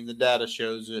quarterback. I mean, the data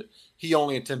shows it. He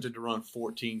only attempted to run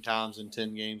 14 times in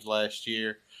 10 games last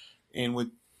year. And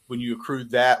when you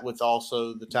accrued that with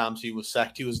also the times he was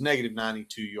sacked, he was negative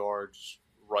 92 yards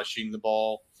rushing the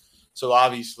ball. So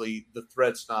obviously the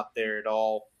threat's not there at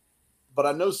all. But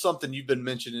I know something you've been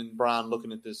mentioning, Brian,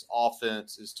 looking at this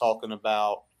offense is talking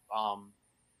about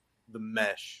the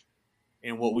mesh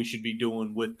and what we should be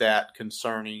doing with that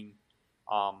concerning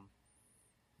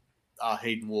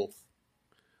Hayden Wolf.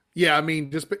 Yeah, I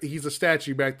mean, just he's a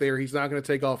statue back there. He's not going to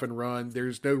take off and run.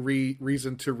 There's no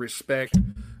reason to respect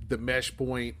the mesh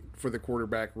point for the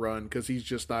quarterback run because he's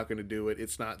just not going to do it.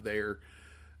 It's not there.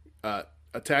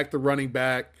 Attack the running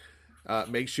back.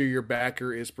 Make sure your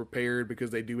backer is prepared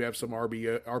because they do have some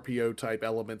RPO type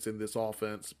elements in this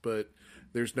offense, but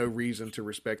there's no reason to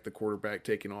respect the quarterback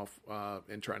taking off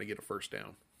and trying to get a first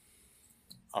down.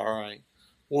 All right.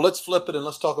 Well, let's flip it and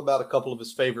let's talk about a couple of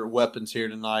his favorite weapons here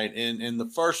tonight. And the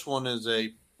first one is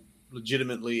a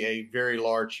legitimately a very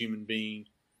large human being.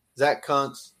 Zach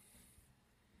Kuntz,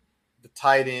 the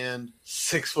tight end,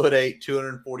 6'8",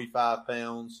 245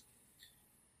 pounds.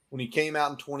 When he came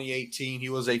out in 2018, he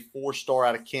was a 4-star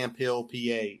out of Camp Hill,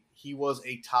 PA. He was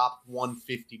a top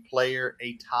 150 player,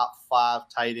 a top 5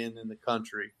 tight end in the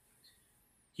country.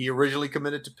 He originally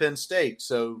committed to Penn State.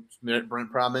 So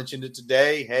Brent Pry mentioned it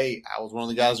today. Hey, I was one of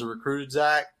the guys who recruited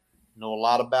Zach. Know a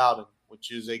lot about him,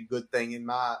 which is a good thing in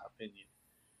my opinion.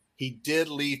 He did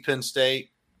leave Penn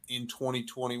State in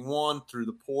 2021 through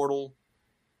the portal.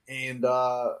 And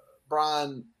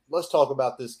Brian, let's talk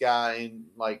about this guy and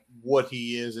like what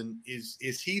he is. And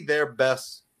is he their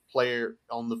best player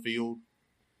on the field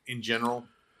in general?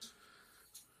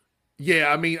 Yeah,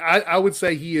 I mean, I would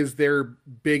say he is their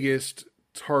biggest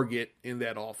target in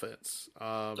that offense.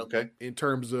 Okay. In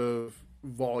terms of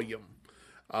volume,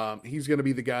 he's going to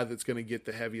be the guy that's going to get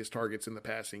the heaviest targets in the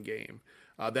passing game.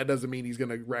 That doesn't mean he's going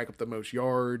to rack up the most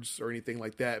yards or anything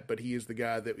like that, but he is the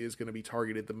guy that is going to be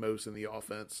targeted the most in the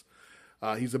offense.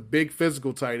 He's a big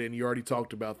physical tight end. You already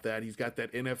talked about that. He's got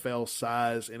that NFL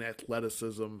size and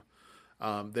athleticism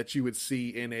that you would see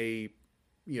in a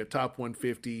top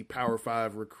 150 Power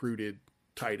 5 recruited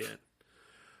tight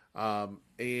end.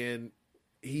 And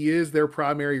he is their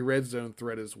primary red zone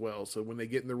threat as well. So when they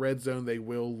get in the red zone, they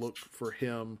will look for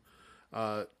him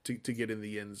to get in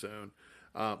the end zone.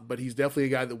 But he's definitely a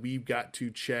guy that we've got to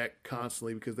check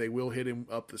constantly because they will hit him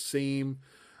up the seam.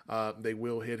 They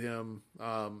will hit him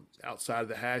outside of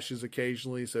the hashes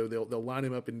occasionally. So they'll line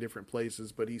him up in different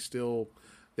places, but he's still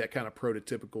that kind of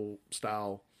prototypical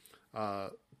style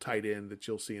tight end that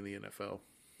you'll see in the NFL.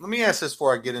 Let me ask this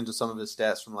before I get into some of his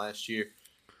stats from last year.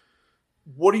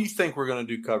 What do you think we're going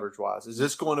to do coverage-wise? Is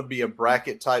this going to be a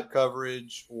bracket-type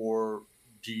coverage, or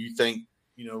do you think,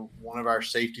 one of our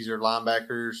safeties or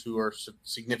linebackers who are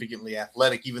significantly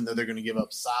athletic, even though they're going to give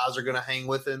up size, are going to hang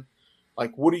with him?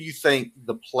 Like, what do you think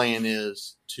the plan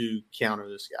is to counter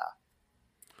this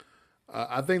guy?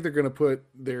 I think they're going to put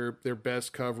their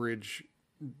best coverage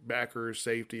backer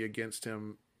safety against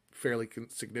him fairly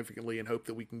significantly and hope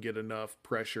that we can get enough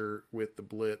pressure with the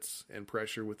blitz and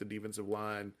pressure with the defensive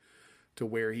line to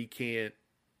where he can't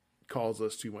cause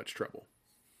us too much trouble.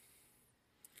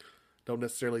 Don't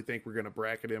necessarily think we're going to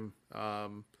bracket him. I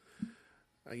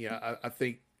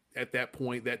think at that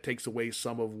point that takes away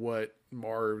some of what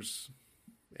Marv's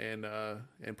and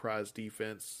Pry's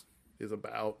defense is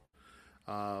about.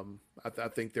 I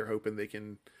think they're hoping they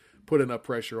can put enough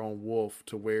pressure on Wolf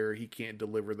to where he can't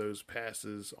deliver those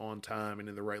passes on time and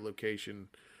in the right location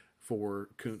for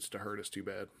Kuntz to hurt us too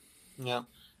bad. Yeah.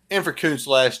 And for Kuntz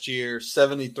last year,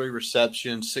 73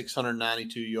 receptions,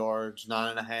 692 yards,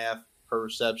 9.5 per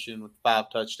reception with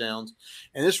 5 touchdowns.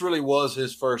 And this really was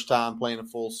his first time playing a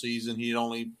full season. He had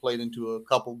only played into a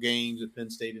couple games at Penn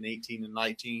State in 18 and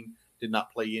 19, did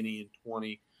not play any in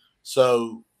 20.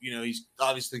 So, he's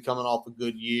obviously coming off a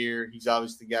good year. He's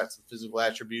obviously got some physical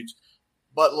attributes.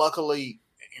 But luckily,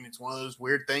 and it's one of those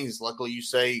weird things, luckily you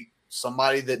say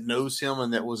somebody that knows him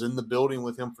and that was in the building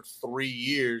with him for 3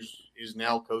 years is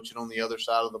now coaching on the other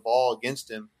side of the ball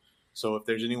against him. So if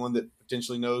there's anyone that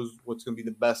potentially knows what's going to be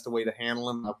the best way to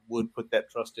handle him, I would put that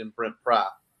trust in Brent Pry.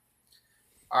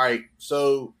 All right,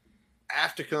 so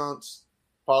after Kuntz,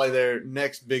 probably their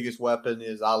next biggest weapon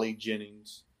is Ali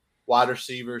Jennings. Wide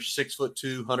receiver,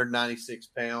 6'2", 196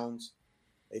 pounds.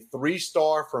 A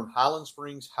 3-star from Highland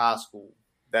Springs High School.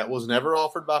 That was never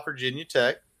offered by Virginia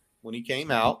Tech when he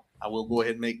came out. I will go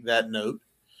ahead and make that note.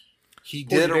 He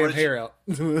did hair out.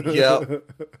 Yeah,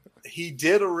 he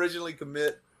did originally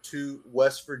commit to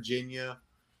West Virginia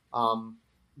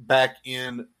back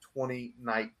in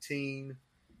 2019,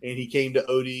 and he came to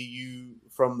ODU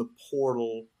from the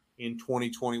portal in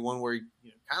 2021, where he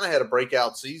kind of had a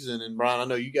breakout season. And Brian, I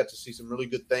know you got to see some really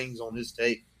good things on his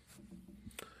tape.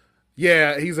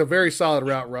 Yeah, he's a very solid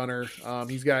route runner.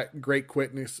 He's got great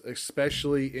quickness,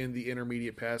 especially in the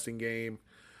intermediate passing game.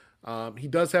 He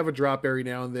does have a drop every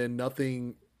now and then,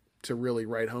 nothing to really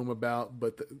write home about,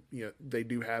 but they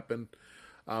do happen.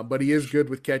 But he is good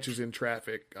with catches in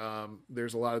traffic.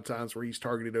 There's a lot of times where he's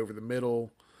targeted over the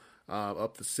middle,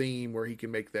 up the seam, where he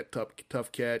can make that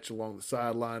tough catch along the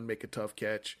sideline, make a tough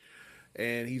catch.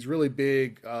 And he's really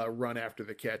big run after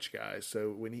the catch guy. So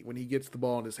when he gets the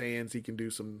ball in his hands, he can do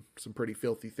some pretty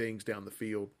filthy things down the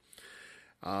field.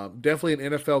 Definitely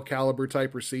an NFL caliber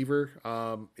type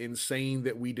receiver. Insane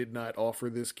that we did not offer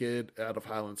this kid out of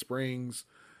Highland Springs.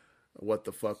 What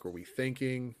the fuck were we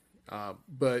thinking?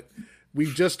 But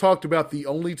we just talked about the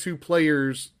only 2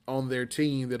 players on their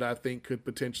team that I think could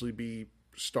potentially be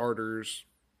starters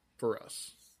for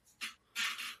us.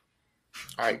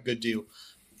 All right, good deal.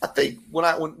 I think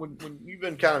when you've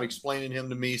been kind of explaining him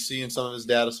to me, seeing some of his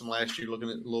data from last year, looking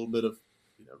at a little bit of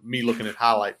me looking at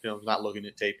highlight films, not looking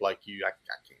at tape like you, I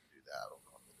can't do that. I don't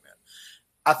know what I'm looking at.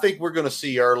 I think we're going to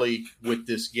see early with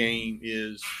this game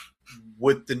is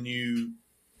with the new,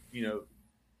 you know,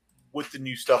 with the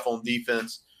new stuff on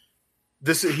defense.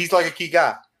 He's like a key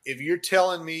guy. If you're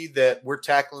telling me that we're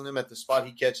tackling him at the spot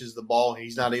he catches the ball and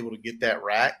he's not able to get that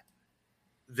rack,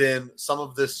 then some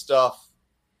of this stuff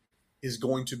is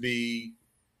going to be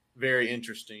very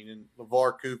interesting. And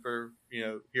LeVar Cooper,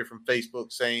 here from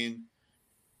Facebook saying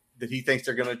that he thinks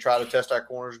they're going to try to test our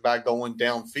corners by going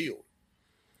downfield.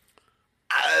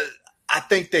 I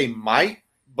think they might,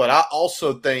 but I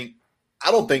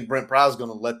don't think Brent Pry is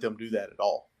going to let them do that at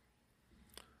all.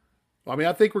 I mean,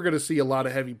 I think we're going to see a lot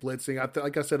of heavy blitzing.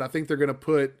 Like I said, I think they're going to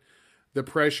put the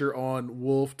pressure on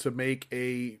Wolf to make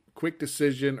a quick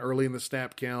decision early in the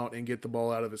snap count and get the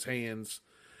ball out of his hands.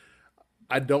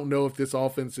 I don't know if this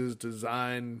offense is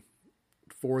designed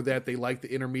for that. They like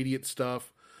the intermediate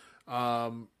stuff.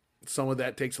 Some of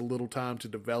that takes a little time to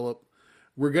develop.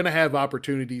 We're going to have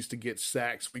opportunities to get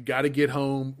sacks. We got to get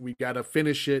home. We got to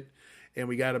finish it, and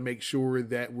we got to make sure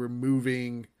that we're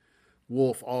moving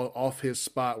Wolf off his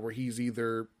spot where he's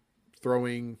either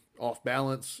throwing off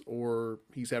balance or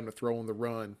he's having to throw on the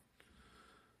run,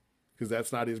 because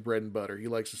that's not his bread and butter. He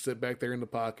likes to sit back there in the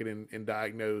pocket and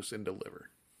diagnose and deliver.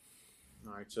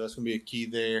 All right, so that's going to be a key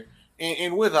there.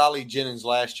 And with Ollie Jennings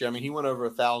last year, I mean, he went over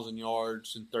 1,000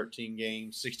 yards in 13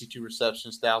 games, 62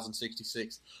 receptions,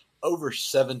 1,066, over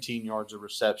 17 yards of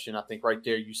reception. I think right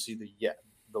there you see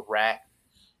the rack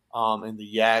and the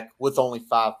yak with only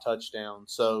 5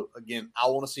 touchdowns. So, again, I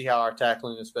want to see how our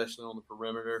tackling, especially on the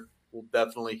perimeter, he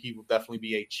will definitely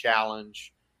be a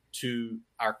challenge to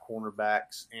our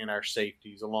cornerbacks and our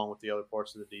safeties, along with the other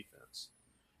parts of the defense.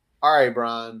 All right,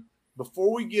 Brian,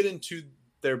 before we get into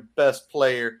their best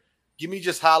player, give me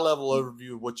just high-level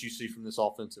overview of what you see from this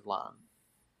offensive line.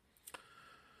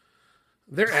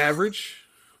 They're average.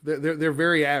 They're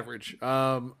very average.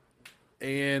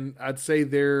 And I'd say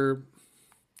they're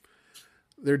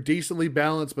decently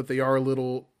balanced, but they are a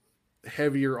little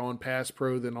heavier on pass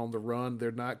pro than on the run.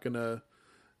 They're not going to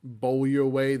bowl you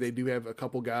away. They do have a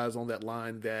couple guys on that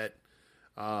line that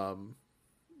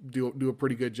do a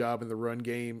pretty good job in the run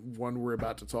game. One we're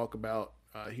about to talk about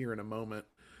here in a moment.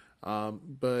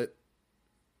 But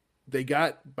they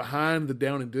got behind the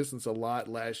down and distance a lot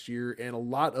last year, and a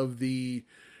lot of the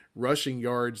rushing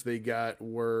yards they got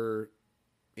were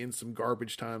in some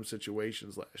garbage time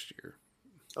situations last year.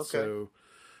 Okay. So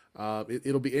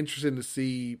it'll be interesting to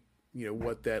see,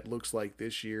 what that looks like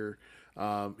this year,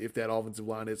 if that offensive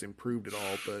line has improved at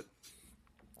all.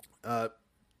 But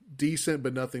decent,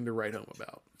 but nothing to write home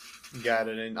about. Got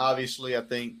it. And obviously, I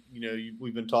think,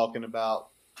 we've been talking about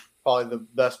probably the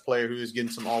best player who is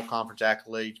getting some all-conference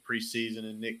accolades preseason,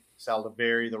 and Nick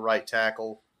Saldiveri, the right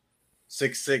tackle,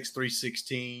 6'6",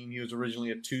 316. He was originally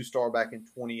a 2-star back in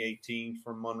 2018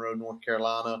 from Monroe, North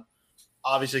Carolina.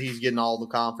 Obviously, he's getting all the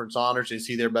conference honors. Is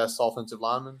he their best offensive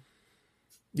lineman?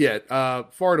 Yeah,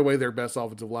 far and away their best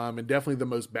offensive lineman. Definitely the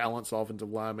most balanced offensive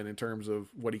lineman in terms of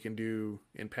what he can do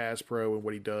in pass pro and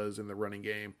what he does in the running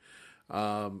game.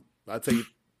 I'd say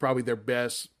probably their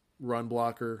best run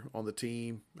blocker on the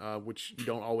team, which you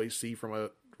don't always see from a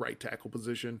right tackle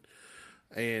position.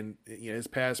 And his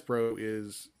pass pro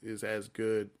is as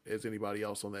good as anybody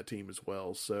else on that team as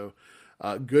well. So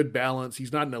good balance.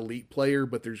 He's not an elite player,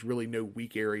 but there's really no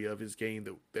weak area of his game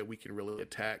that we can really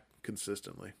attack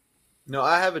consistently. No,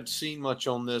 I haven't seen much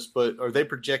on this, but are they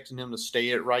projecting him to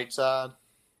stay at right side?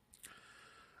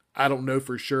 I don't know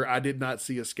for sure. I did not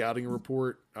see a scouting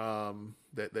report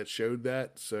that showed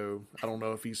that, so I don't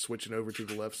know if he's switching over to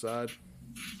the left side.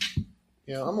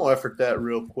 Yeah, I'm going to effort that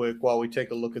real quick while we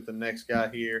take a look at the next guy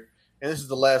here. And this is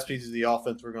the last piece of the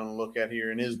offense we're going to look at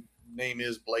here, and his name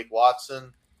is Blake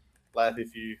Watson. Laugh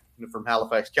if you're from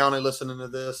Halifax County listening to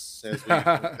this. As we went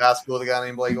to high school with a guy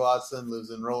named Blake Watson,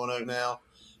 lives in Roanoke now.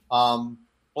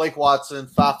 Blake Watson,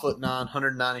 5'9",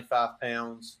 195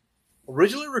 pounds.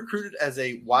 Originally recruited as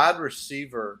a wide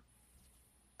receiver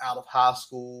out of high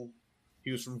school.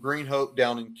 He was from Green Hope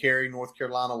down in Cary, North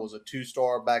Carolina, was a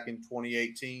 2-star back in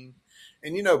 2018.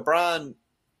 And, Brian,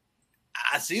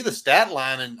 I see the stat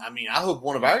line, and, I hope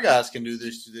one of our guys can do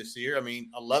this year.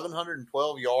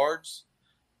 1,112 yards,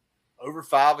 over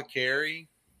 5 a carry,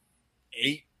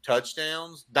 8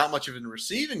 touchdowns. Not much of a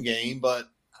receiving game, but,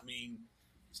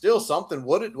 still something.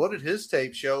 What did his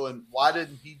tape show, and why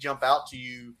didn't he jump out to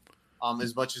you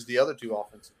as much as the other 2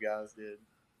 offensive guys did?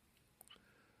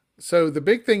 So the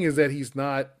big thing is that he's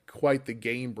not quite the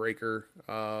game breaker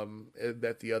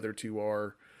that the other 2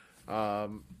 are.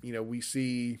 We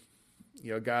see,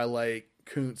 a guy like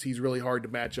Kuntz, he's really hard to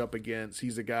match up against.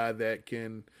 He's a guy that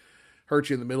can hurt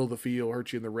you in the middle of the field,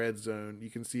 hurt you in the red zone. You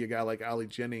can see a guy like Ollie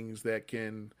Jennings that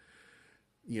can,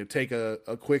 take a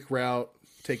quick route,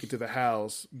 take it to the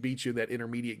house, beat you in that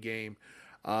intermediate game.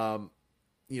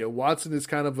 Watson is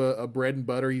kind of a bread and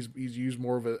butter. He's used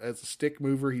more as a stick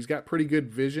mover. He's got pretty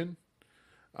good vision,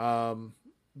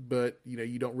 but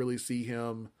you don't really see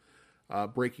him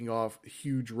breaking off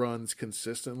huge runs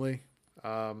consistently.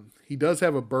 He does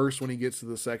have a burst when he gets to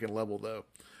the second level, though.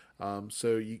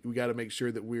 So we got to make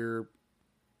sure that we're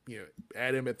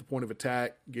at him at the point of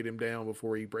attack, get him down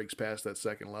before he breaks past that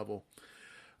second level.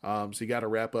 So you got to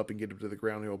wrap up and get him to the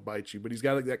ground. He'll bite you, but he's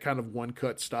got that kind of one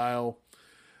cut style,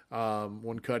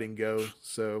 one cut and go.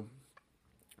 So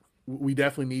we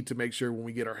definitely need to make sure when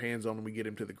we get our hands on him, we get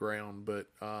him to the ground. But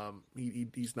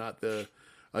he's not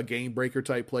a game breaker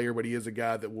type player, but he is a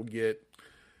guy that will get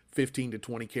 15 to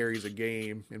 20 carries a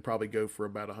game and probably go for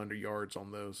about 100 yards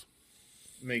on those.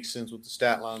 Makes sense with the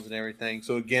stat lines and everything.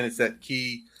 So again, it's that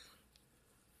key.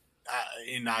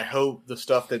 And I hope the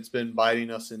stuff that's been biting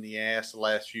us in the ass the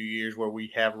last few years where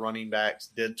we have running backs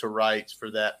dead to rights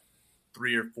for that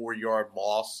 3 or 4 yard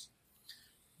loss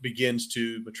begins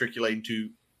to matriculate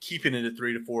into keeping it at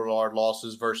 3 to 4 yard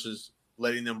losses versus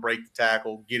letting them break the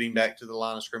tackle, getting back to the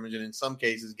line of scrimmage, and in some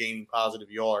cases gaining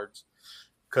positive yards.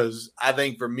 Because I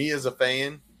think for me as a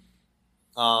fan,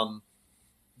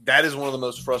 that is one of the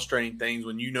most frustrating things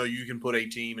when you can put a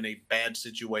team in a bad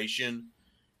situation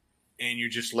and you're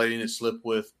just letting it slip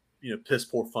with, piss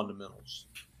poor fundamentals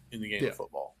in the game of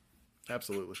football.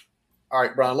 Absolutely. All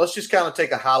right, Brian, let's just kind of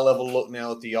take a high-level look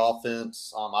now at the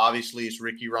offense. Obviously, it's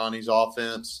Ricky Ronnie's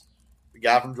offense. The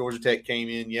guy from Georgia Tech came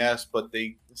in, yes, but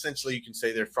they essentially you can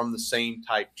say they're from the same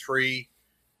type tree.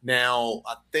 Now,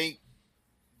 I think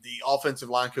the offensive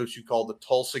line coach you called the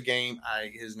Tulsa game,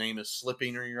 his name is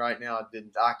slipping me right now. I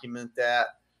didn't document that.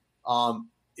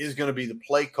 Is going to be the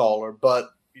play caller.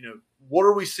 But, what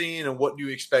are we seeing and what do you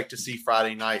expect to see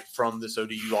Friday night from this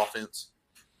ODU offense?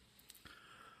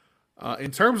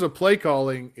 In terms of play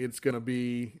calling, it's going to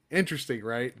be interesting,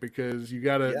 right? Because you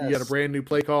got a brand new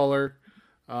play caller,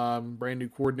 brand new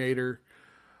coordinator.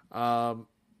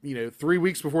 3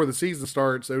 weeks before the season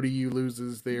starts, ODU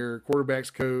loses their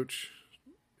quarterbacks coach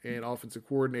and offensive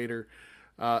coordinator.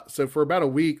 So for about a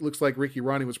week, looks like Ricky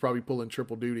Ronnie was probably pulling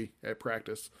triple duty at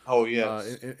practice. Oh,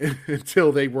 yes.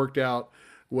 Until they worked out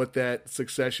what that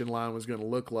succession line was going to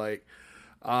look like.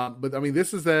 But,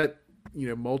 this is that,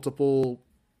 multiple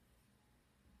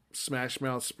smash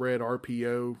mouth spread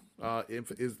RPO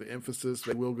is the emphasis.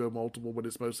 They will go multiple, but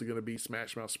it's mostly going to be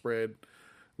smash mouth spread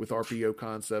with RPO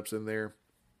concepts in there.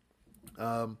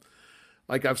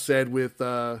 Like I've said with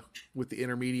the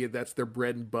intermediate, that's their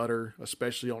bread and butter,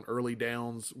 especially on early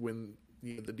downs when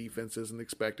the defense isn't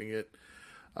expecting it.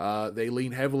 They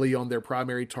lean heavily on their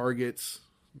primary targets,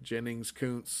 Jennings,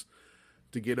 Kuntz,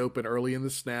 to get open early in the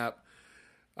snap.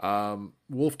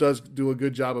 Wolf does do a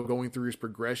good job of going through his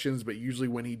progressions, but usually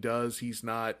when he does, he's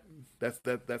not.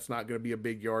 That's not going to be a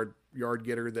big yard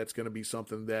getter. That's going to be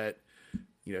something that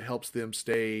helps them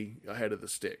stay ahead of the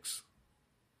sticks.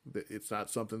 It's not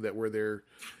something that where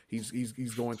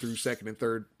he's going through second and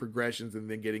third progressions and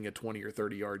then getting a 20 or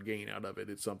 30 yard gain out of it.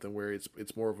 It's something where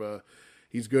it's more of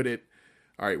he's good at,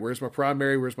 all right, where's my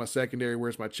primary, where's my secondary,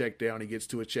 where's my check down? He gets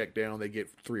to a check down, they get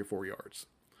 3 or 4 yards.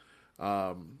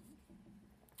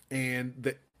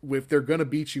 If they're going to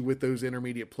beat you with those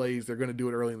intermediate plays, they're going to do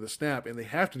it early in the snap, and they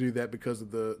have to do that because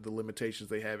of the limitations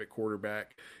they have at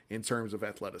quarterback in terms of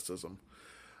athleticism.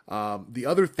 The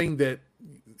other thing that,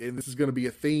 and this is going to be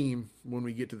a theme when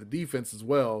we get to the defense as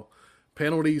well,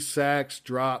 penalties, sacks,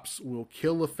 drops will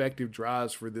kill effective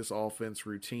drives for this offense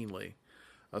routinely,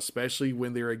 especially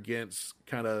when they're against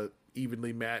kind of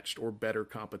evenly matched or better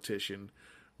competition,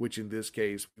 which in this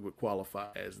case would qualify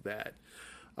as that.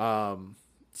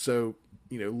 So,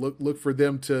 look for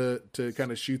them to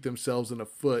kind of shoot themselves in the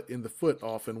foot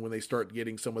often when they start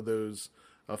getting some of those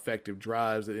effective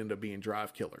drives that end up being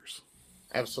drive killers.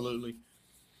 Absolutely.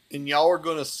 And y'all are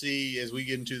going to see as we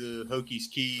get into the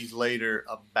Hokies keys later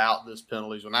about this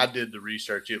penalties. When I did the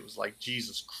research, it was like,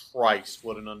 Jesus Christ,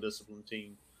 what an undisciplined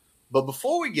team. But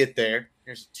before we get there,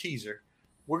 here's a teaser.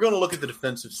 We're going to look at the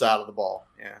defensive side of the ball.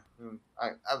 Yeah,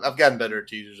 I've gotten better at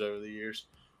teasers over the years.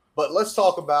 But let's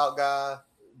talk about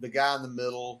the guy in the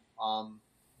middle,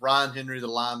 Ryan Henry, the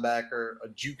linebacker, a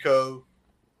JUCO,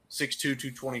 6'2",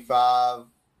 225,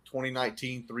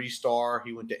 2019 3-star.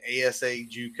 He went to ASA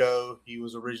JUCO. He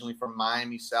was originally from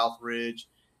Miami Southridge,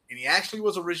 and he actually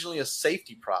was originally a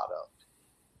safety product.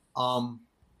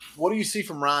 What do you see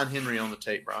from Ryan Henry on the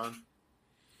tape, Brian?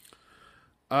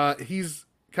 He's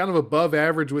kind of above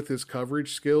average with his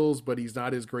coverage skills, but he's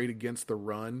not as great against the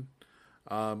run.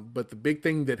 But the big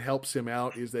thing that helps him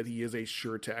out is that he is a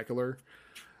sure tackler.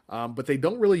 But they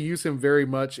don't really use him very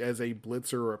much as a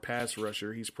blitzer or a pass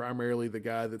rusher. He's primarily the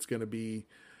guy that's going to be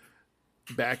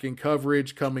back in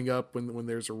coverage, coming up when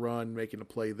there's a run, making a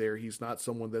play there. He's not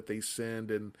someone that they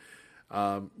send and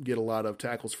get a lot of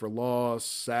tackles for loss,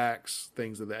 sacks,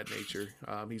 things of that nature.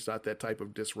 He's not that type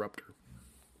of disruptor.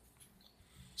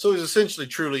 So he essentially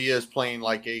truly is playing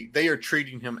they are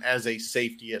treating him as a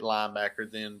safety at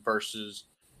linebacker then versus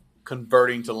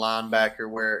converting to linebacker,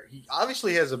 where he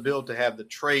obviously has a build to have the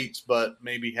traits, but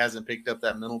maybe hasn't picked up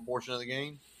that mental portion of the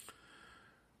game.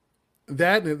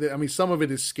 Some of it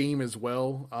is scheme as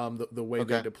well. The way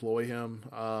Okay. they deploy him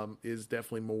is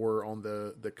definitely more on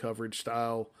the coverage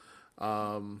style.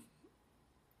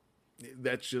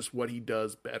 That's just what he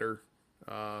does better.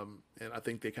 And I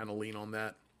think they kind of lean on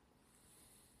that.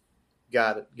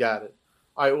 Got it.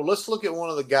 All right, well, let's look at one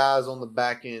of the guys on the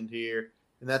back end here,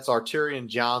 and that's Arterian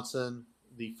Johnson,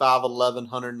 the 5'11",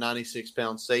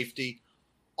 196-pound safety.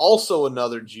 Also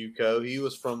another JUCO. He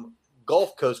was from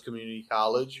Gulf Coast Community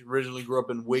College, originally grew up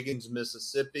in Wiggins,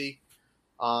 Mississippi.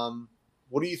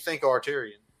 What do you think of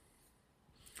Arterian?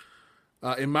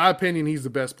 In my opinion, he's the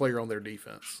best player on their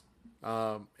defense.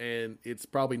 And it's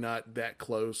probably not that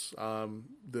close.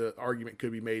 The argument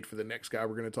could be made for the next guy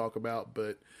we're going to talk about,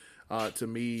 but to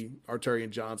me,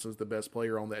 Arterian Johnson's the best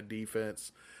player on that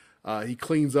defense. He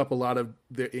cleans up a lot of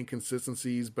the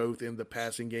inconsistencies, both in the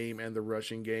passing game and the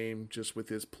rushing game, just with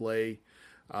his play.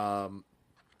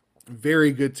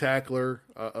 Very good tackler,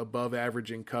 above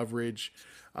average in coverage.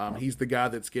 He's the guy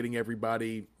that's getting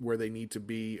everybody where they need to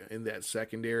be in that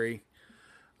secondary.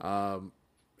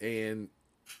 And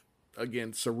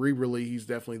again, cerebrally, he's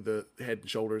definitely the head and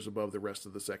shoulders above the rest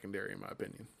of the secondary, in my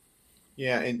opinion.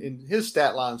 Yeah, and his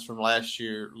stat lines from last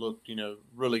year looked,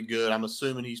 really good. I'm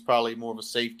assuming he's probably more of a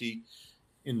safety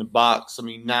in the box.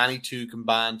 92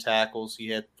 combined tackles. He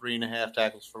had 3.5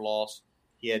 tackles for loss.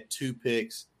 He had 2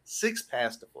 picks, 6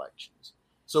 pass deflections.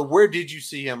 So where did you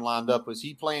see him lined up? Was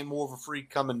he playing more of a freak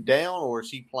coming down, or is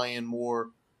he playing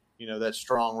more, that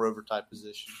strong rover type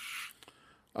position?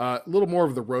 A little more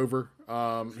of the rover.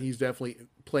 He's definitely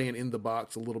playing in the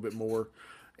box a little bit more.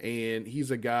 And he's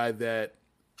a guy that,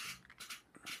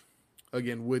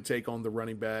 again, would take on the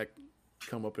running back,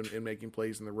 come up and making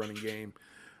plays in the running game.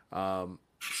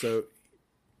 So,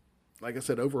 like I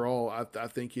said, overall, I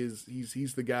think he's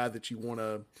the guy that you want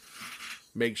to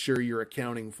make sure you're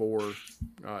accounting for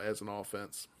as an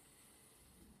offense.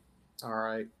 All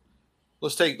right.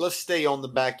 Let's stay on the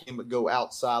back end, but go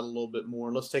outside a little bit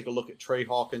more. Let's take a look at Trey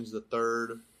Hawkins, the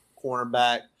third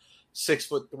cornerback,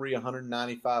 6'3",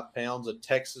 195 pounds, a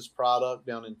Texas product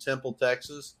down in Temple,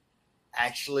 Texas.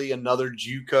 Actually, another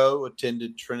JUCO,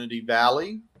 attended Trinity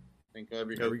Valley. I think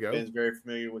every Hope fan is very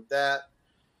familiar with that.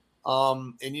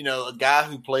 And a guy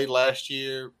who played last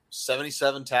year,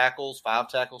 77 tackles, 5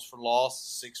 tackles for loss,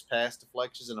 6 pass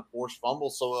deflections, and a forced fumble.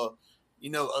 So a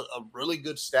really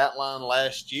good stat line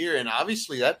last year. And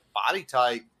obviously that body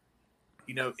type,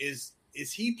 is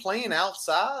he playing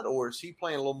outside, or is he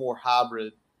playing a little more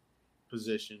hybrid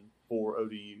position for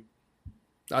ODU?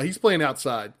 He's playing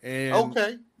outside. And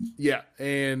okay. Yeah.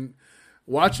 And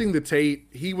watching the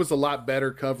tape, he was a lot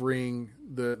better covering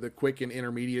the quick and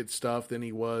intermediate stuff than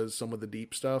he was some of the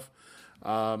deep stuff.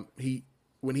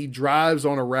 When he drives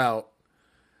on a route,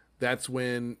 that's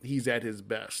when he's at his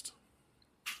best.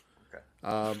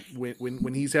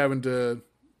 When he's having to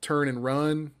turn and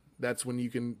run, that's when you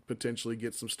can potentially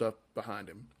get some stuff behind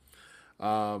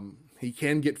him. He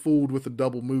can get fooled with a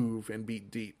double move and beat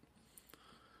deep,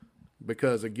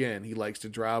 because again, he likes to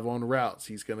drive on routes.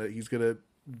 He's gonna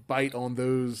bite on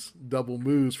those double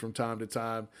moves from time to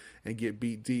time and get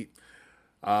beat deep.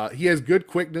 He has good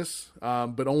quickness,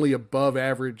 but only above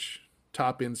average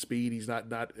top end speed. He's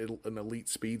not an elite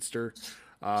speedster.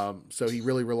 So he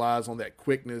really relies on that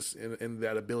quickness and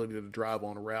that ability to drive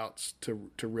on routes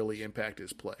to really impact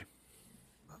his play.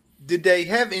 Did they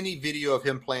have any video of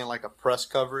him playing like a press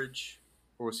coverage,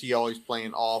 or was he always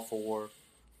playing off? Or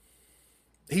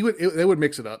they would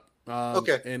mix it up.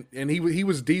 Okay, and he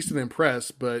was decent in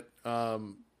press, but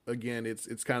again,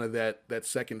 it's kind of that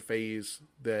second phase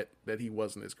that he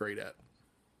wasn't as great at.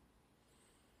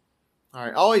 All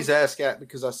right. I always ask that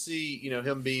because I see,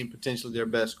 him being potentially their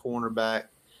best cornerback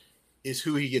is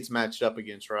who he gets matched up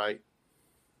against, right?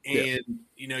 And,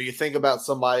 you think about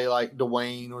somebody like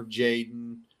Dwayne or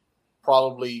Jaden,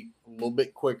 probably a little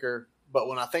bit quicker. But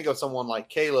when I think of someone like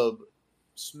Caleb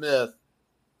Smith,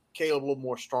 Caleb a little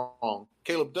more strong.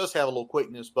 Caleb does have a little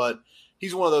quickness, but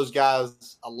he's one of those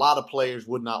guys a lot of players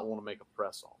would not want to make a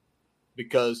press on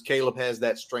because Caleb has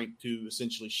that strength to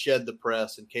essentially shed the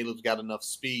press, and Caleb's got enough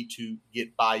speed to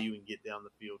get by you and get down the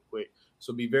field quick.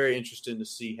 So it'll be very interesting to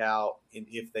see how and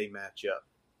if they match up.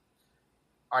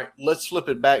 All right, let's flip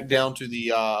it back down to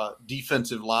the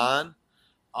defensive line.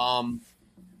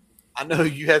 I know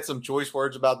you had some choice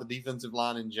words about the defensive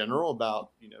line in general,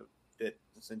 about, that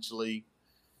essentially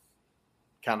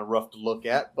kind of rough to look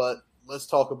at, but let's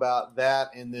talk about that.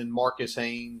 And then Marcus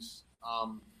Haynes,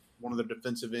 one of the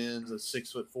defensive ends, a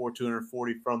 6'4",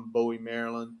 240 from Bowie,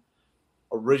 Maryland.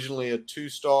 Originally a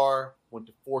 2-star, went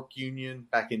to Fork Union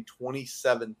back in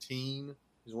 2017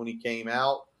 is when he came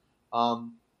out.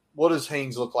 What does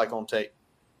Haynes look like on tape?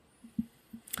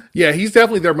 Yeah, he's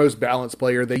definitely their most balanced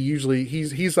player. They usually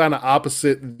he's on the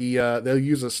opposite. They'll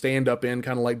use a stand up end,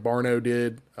 kind of like Barno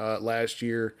did last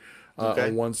year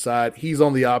on one side. He's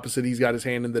on the opposite. He's got his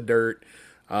hand in the dirt.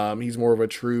 He's more of a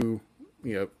true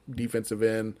defensive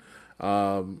end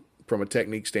from a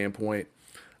technique standpoint.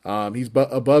 He's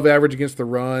above average against the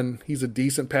run. He's a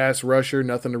decent pass rusher.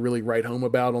 Nothing to really write home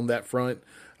about on that front,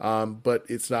 but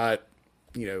it's not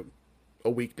a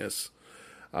weakness.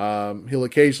 He'll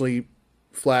occasionally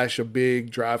flash a big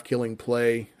drive-killing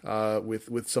play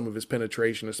with some of his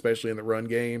penetration, especially in the run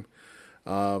game,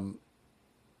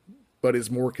 but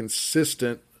is more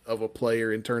consistent of a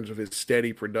player in terms of his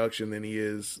steady production than he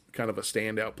is kind of a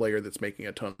standout player that's making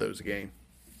a ton of those a game.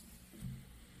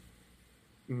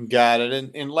 Got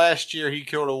it. And last year he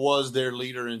sort of was their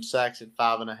leader in sacks at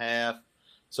 5.5,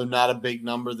 so not a big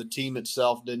number. The team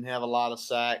itself didn't have a lot of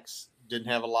sacks,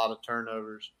 didn't have a lot of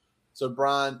turnovers. So,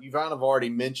 Brian, you've kind of already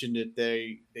mentioned it.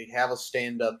 They have a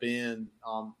stand-up in.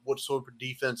 What sort of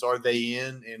defense are they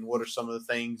in, and what are some of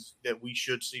the things that we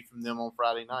should see from them on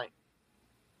Friday night?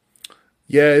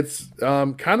 Yeah, it's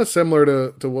kind of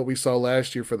similar to what we saw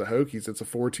last year for the Hokies. It's a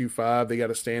 4-2-5. They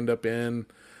got a stand-up in.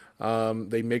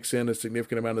 They mix in a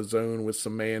significant amount of zone with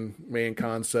some man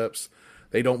concepts.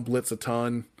 They don't blitz a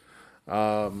ton.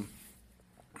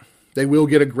 They will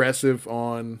get aggressive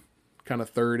on kind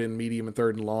of third and medium and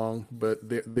third and long, but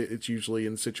it's usually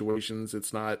in situations.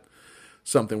 It's not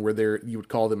something where you would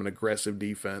call them an aggressive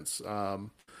defense.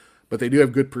 But they do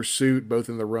have good pursuit both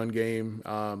in the run game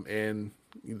and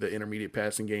the intermediate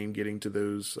passing game, getting to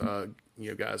those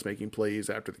guys making plays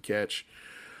after the catch.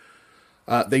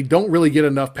 They don't really get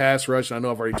enough pass rush, and I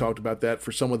know I've already talked about that,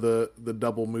 for some of the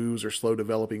double moves or slow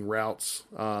developing routes.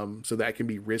 So that can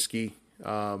be risky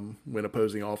when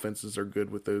opposing offenses are good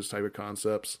with those type of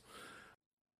concepts.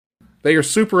 They are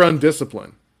super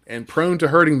undisciplined and prone to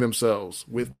hurting themselves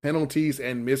with penalties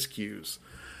and miscues.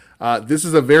 This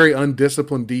is a very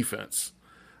undisciplined defense.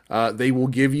 They will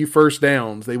give you first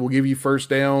downs. They will give you first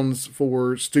downs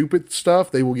for stupid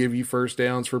stuff. They will give you first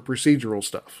downs for procedural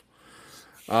stuff.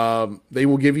 They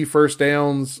will give you first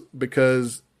downs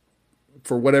because,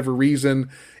 for whatever reason,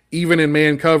 even in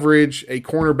man coverage, a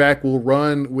cornerback will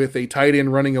run with a tight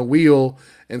end running a wheel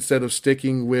instead of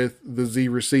sticking with the Z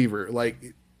receiver.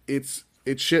 Like, it's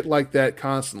shit like that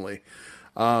constantly.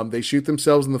 They shoot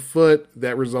themselves in the foot.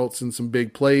 That results in some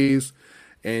big plays,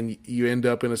 and you end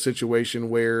up in a situation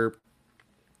where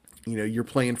you're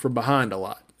playing from behind a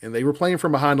lot. And they were playing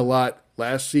from behind a lot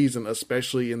last season,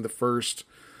 especially in the first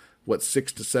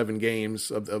 6 to 7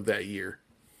 games of that year.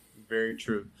 Very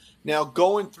true. Now,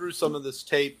 going through some of this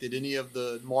tape, did any of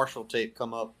the Marshall tape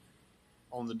come up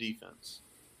on the defense?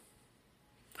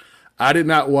 I did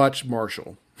not watch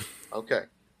Marshall. Okay.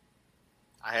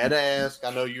 I had to ask.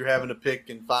 I know you're having to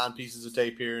pick and find pieces of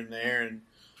tape here and there, and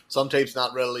some tape's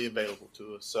not readily available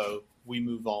to us, so we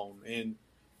move on. And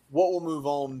what we'll move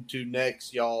on to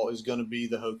next, y'all, is going to be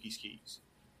the Hokies keys.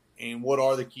 And what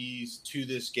are the keys to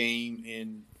this game?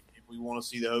 And if we want to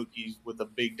see the Hokies with a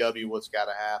big W, what's got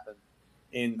to happen?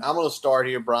 And I'm going to start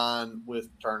here, Brian, with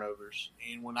turnovers.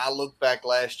 And when I look back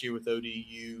last year with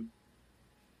ODU,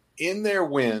 in their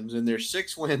wins, in their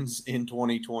 6 wins in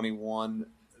 2021,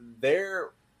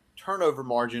 their turnover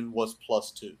margin was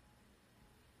 +2.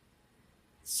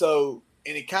 So,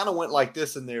 and it kind of went like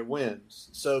this in their wins.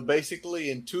 So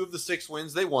basically, in 2 of the 6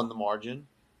 wins, they won the margin.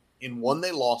 In 1,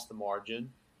 they lost the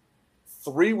margin.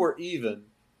 3 were even.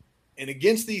 And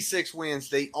against these 6 wins,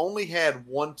 they only had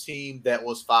 1 team that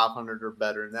was 500 or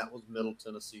better, and that was Middle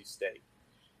Tennessee State.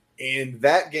 And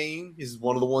that game is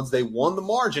one of the ones they won the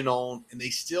margin on, and they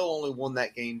still only won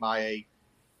that game by a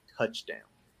touchdown,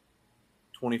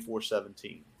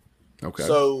 24-17. Okay.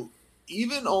 So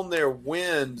even on their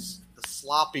wins, the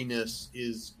sloppiness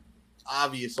is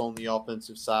obvious on the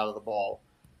offensive side of the ball.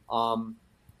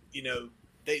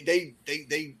 They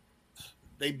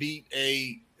beat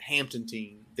a Hampton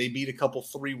team. They beat a couple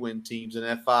 3-win teams, and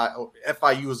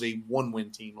FIU was a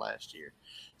 1-win team last year.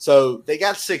 So they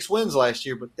got 6 wins last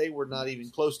year, but they were not even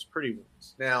close to pretty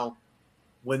wins. Now,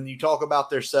 when you talk about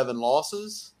their 7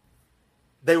 losses,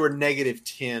 they were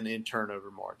 -10 in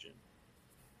turnover margin,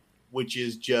 which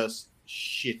is just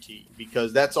shitty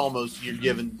because that's almost you're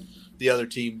giving the other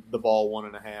team the ball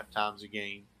 1.5 times a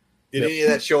game. Did any of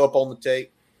that show up on the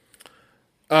tape?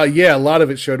 Yeah, a lot of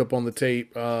it showed up on the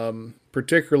tape,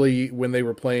 particularly when they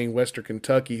were playing Western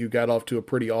Kentucky, who got off to a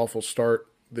pretty awful start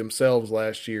themselves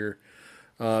last year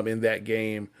in that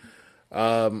game.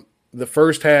 The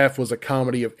first half was a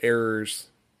comedy of errors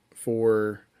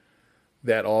for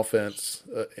that offense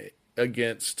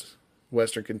against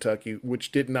Western Kentucky,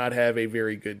 which did not have a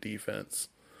very good defense.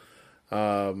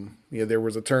 There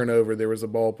was a turnover, there was a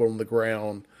ball put on the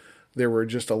ground. There were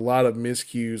just a lot of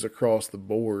miscues across the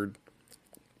board.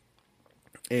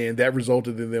 And that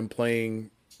resulted in them playing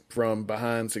from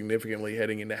behind significantly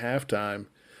heading into halftime.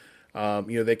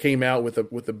 They came out with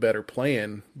a better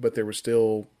plan, but there was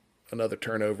still another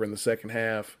turnover in the second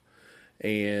half,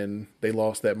 and they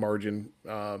lost that margin.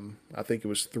 I think it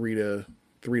was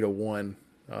 3-1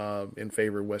 in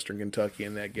favor of Western Kentucky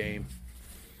in that game.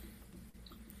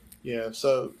 Yeah.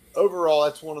 So overall,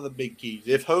 that's one of the big keys.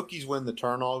 If Hokies win the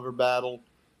turnover battle,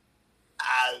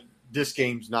 this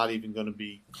game's not even going to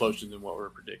be closer than what we're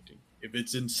predicting. If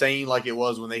it's insane like it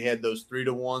was when they had those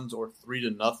 3-1s or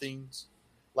 3-0s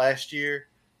last year,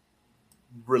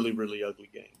 really, really ugly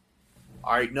game.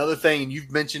 All right, another thing, and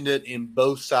you've mentioned it in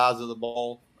both sides of the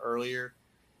ball earlier,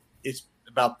 it's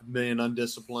about being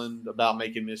undisciplined, about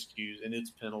making miscues, and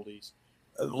it's penalties.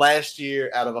 Last year,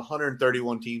 out of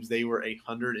 131 teams, they were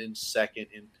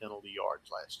 102nd in penalty yards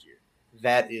last year.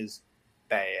 That is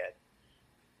bad.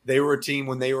 They were a team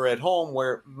when they were at home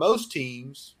where most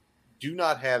teams do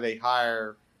not have a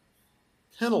higher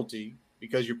penalty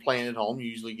because you're playing at home. You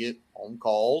usually get home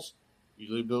calls,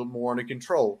 usually a little more under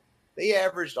control. They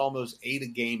averaged almost 8 a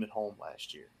game at home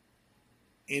last year.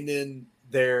 And then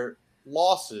their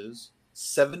losses,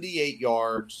 78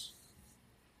 yards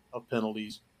of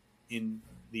penalties in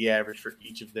the average for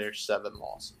each of their 7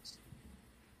 losses.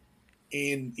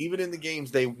 And even in the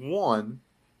games they won,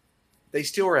 they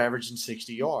still were averaging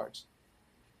 60 yards.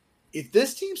 If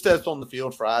this team steps on the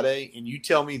field Friday and you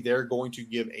tell me they're going to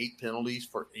give 8 penalties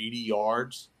for 80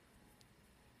 yards,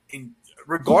 and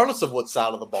regardless of what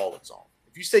side of the ball it's on,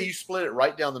 if you say you split it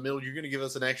right down the middle, you're going to give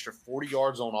us an extra 40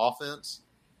 yards on offense,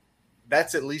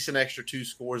 that's at least an extra 2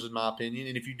 scores in my opinion.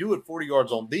 And if you do it 40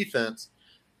 yards on defense,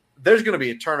 there's going to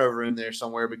be a turnover in there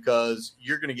somewhere because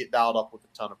you're going to get dialed up with a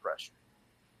ton of pressure.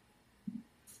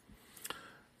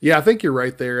 Yeah, I think you're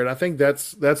right there, and I think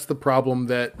that's the problem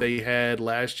that they had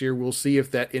last year. We'll see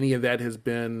if any of that has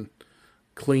been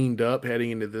cleaned up heading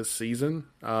into this season.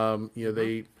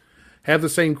 They have the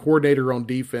same coordinator on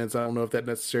defense. I don't know if that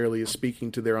necessarily is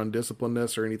speaking to their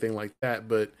undisciplinedness or anything like that,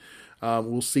 but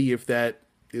we'll see if that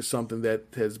is something that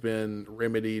has been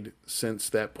remedied since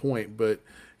that point. But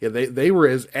yeah, they were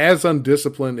as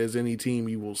undisciplined as any team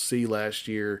you will see last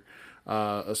year,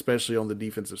 especially on the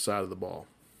defensive side of the ball.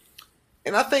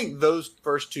 And I think those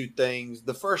first 2 things,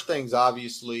 the first thing's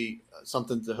obviously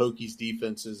something the Hokies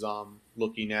defense is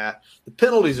looking at. The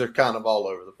penalties are kind of all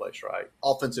over the place, right?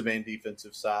 Offensive and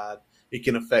defensive side. It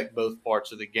can affect both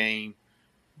parts of the game.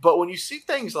 But when you see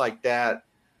things like that,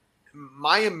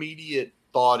 my immediate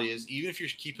thought is, even if you're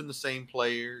keeping the same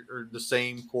player or the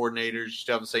same coordinators, you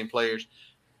still have the same players,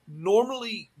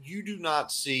 normally you do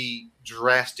not see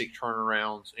drastic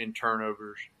turnarounds in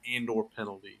turnovers and or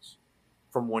penalties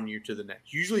from one year to the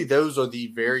next. Usually those are the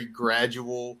very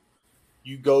gradual.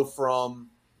 You go from,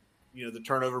 the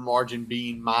turnover margin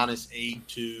being -8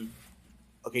 to,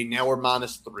 okay, now we're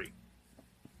 -3.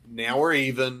 Now we're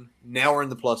even. Now we're in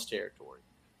the plus territory.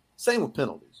 Same with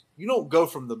penalties. You don't go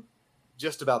from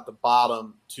just about the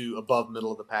bottom to above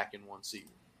middle of the pack in one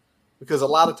season. Because a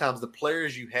lot of times the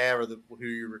players you have are who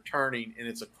you're returning, and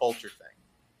it's a culture thing.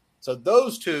 So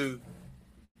those 2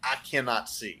 I cannot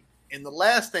see. And the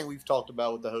last thing we've talked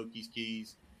about with the Hokies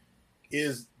keys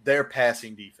is their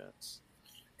passing defense.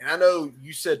 And I know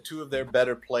you said 2 of their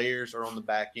better players are on the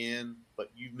back end, but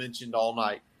you've mentioned all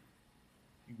night,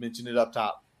 you've mentioned it up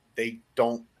top, they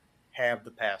don't have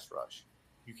the pass rush.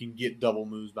 You can get double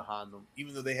moves behind them.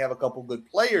 Even though they have a couple good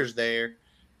players there,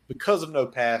 because of no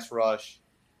pass rush,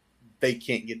 they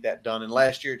can't get that done. And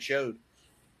last year it showed.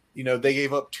 They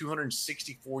gave up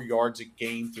 264 yards a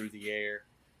game through the air.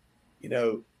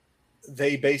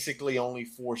 They basically only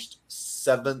forced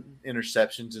 7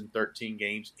 interceptions in 13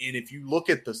 games. And if you look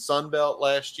at the Sun Belt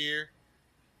last year,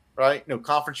 right? No,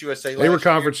 Conference USA last year. They were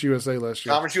Conference USA last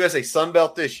year. Conference USA, Sun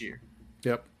Belt this year.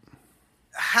 Yep.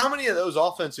 How many of those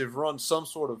offensive run some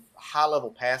sort of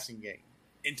high-level passing game?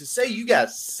 And to say you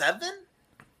got 7?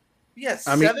 You got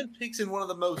seven picks in one of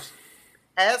the most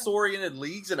pass-oriented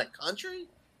leagues in the country?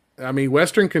 I mean,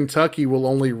 Western Kentucky will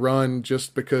only run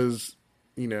just because,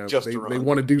 they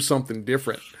want to do something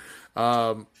different.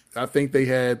 I think they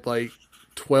had like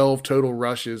 12 total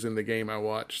rushes in the game I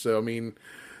watched. So, I mean,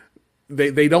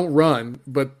 they don't run,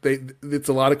 but it's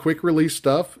a lot of quick release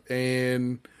stuff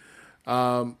and,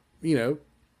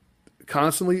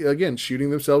 constantly, again,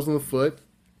 shooting themselves in the foot.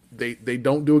 They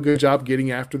don't do a good job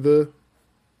getting after the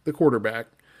quarterback.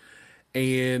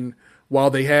 And while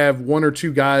they have one or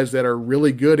two guys that are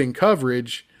really good in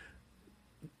coverage,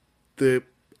 the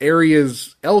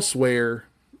areas elsewhere,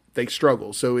 they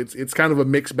struggle. So it's kind of a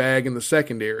mixed bag in the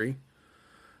secondary.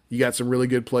 You got some really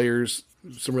good players,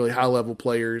 some really high-level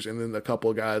players, and then a couple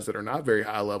of guys that are not very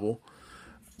high-level.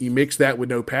 You mix that with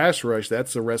no pass rush,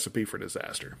 that's a recipe for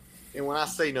disaster. And when I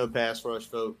say no pass rush,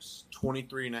 folks,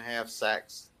 23.5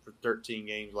 sacks for 13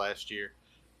 games last year.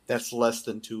 That's less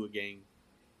than 2 a game.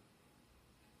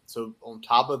 So on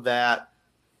top of that,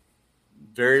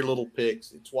 very little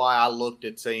picks. It's why I looked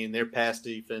at saying their pass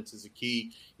defense is a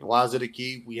key. And why is it a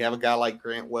key? We have a guy like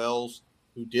Grant Wells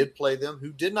who did play them,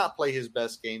 who did not play his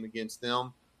best game against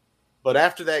them. But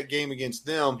after that game against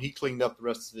them, he cleaned up the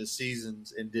rest of his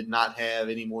seasons and did not have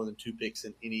any more than 2 picks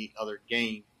in any other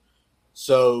game.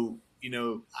 So,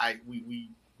 we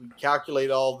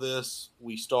calculate all this.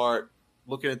 We start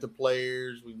looking at the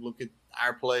players. We look at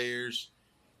our players,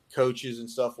 coaches, and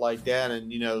stuff like that.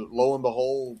 And, lo and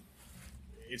behold,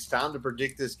 it's time to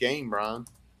predict this game, Brian.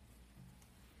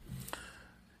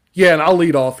 Yeah, and I'll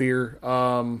lead off here.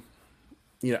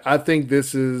 I think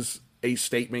this is a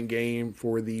statement game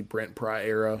for the Brent Pry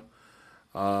era.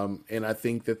 And I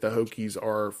think that the Hokies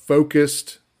are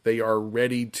focused. They are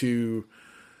ready to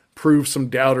prove some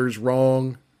doubters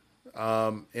wrong.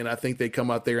 And I think they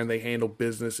come out there and they handle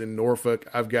business in Norfolk.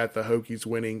 I've got the Hokies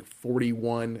winning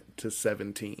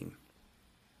 41-17.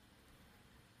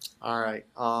 All right.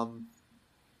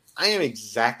 I am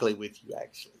exactly with you,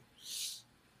 actually.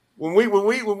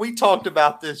 When we talked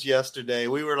about this yesterday,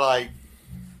 we were like,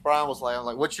 Brian was like, I'm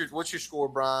like, what's your score,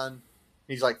 Brian?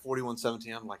 He's like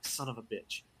 41-17. I'm like, son of a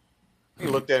bitch. He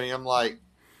looked at me. I'm like,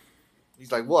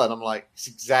 he's like, what? I'm like, it's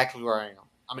exactly where I am.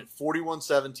 I'm at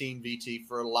 41-17 VT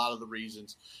for a lot of the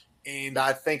reasons. And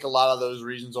I think a lot of those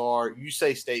reasons are, you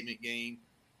say statement game.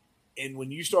 And when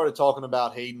you started talking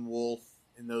about Hayden Wolf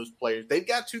and those players, they've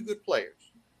got 2 good players.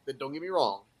 But don't get me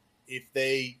wrong. If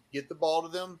they get the ball to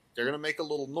them, they're going to make a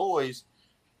little noise.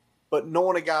 But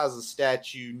knowing a guy's a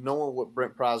statue, knowing what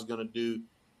Brent Pry is going to do,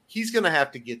 he's going to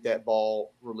have to get that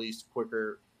ball released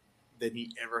quicker than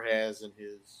he ever has in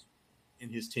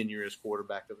his tenure as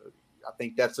quarterback of ODU. I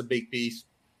think that's a big piece.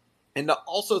 And I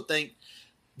also think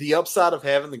the upside of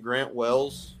having the Grant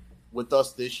Wells with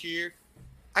us this year,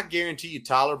 I guarantee you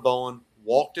Tyler Bowen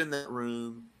walked in that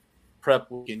room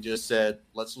prep week and just said,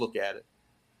 let's look at it.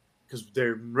 Because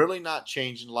they're really not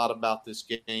changing a lot about this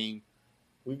game.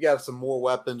 We've got some more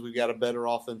weapons. We've got a better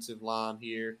offensive line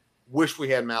here. Wish we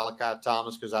had Malachi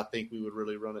Thomas because I think we would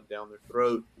really run it down their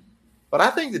throat. But I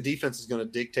think the defense is going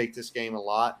to dictate this game a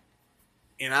lot.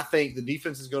 And I think the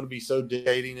defense is going to be so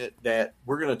dictating it that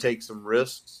we're going to take some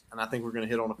risks. And I think we're going to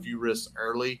hit on a few risks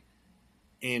early.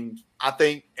 And I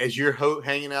think as you're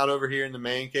hanging out over here in the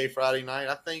man cave Friday night,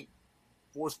 I think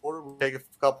fourth quarter we'll take a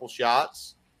couple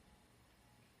shots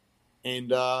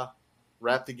and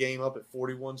wrap the game up at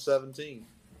 41-17.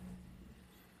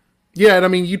 Yeah, and I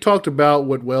mean, you talked about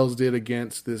what Wells did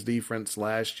against this defense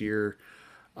last year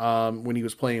when he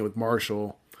was playing with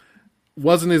Marshall.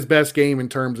 Wasn't his best game in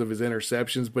terms of his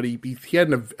interceptions, but he had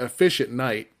an efficient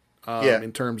night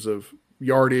in terms of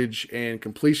yardage and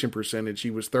completion percentage. He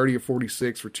was 30 of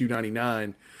 46 for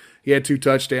 299. He had 2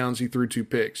 touchdowns. He threw 2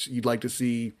 picks. You'd like to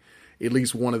see at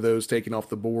least one of those taken off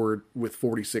the board with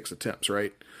 46 attempts,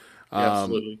 right?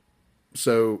 Absolutely.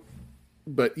 So,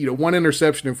 but, 1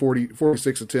 interception in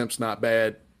 46 attempts, not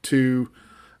bad. 2,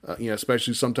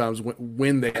 especially sometimes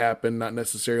when they happen, not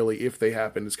necessarily if they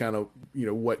happen, is kind of,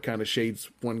 what kind of shades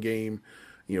one game,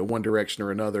 one direction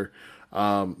or another.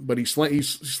 But he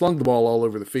slung the ball all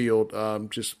over the field.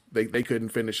 Just they couldn't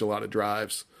finish a lot of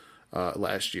drives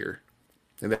last year.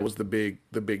 And that was the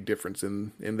big difference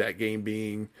in that game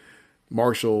being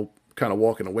Marshall kind of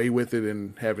walking away with it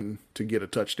and having to get a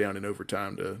touchdown in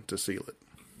overtime to seal it.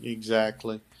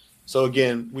 Exactly. So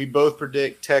again, we both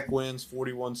predict Tech wins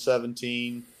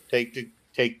 41-17. Take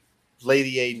lay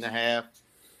the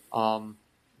 8.5.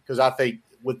 Because I think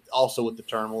with the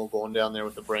turmoil going down there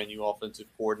with the brand new offensive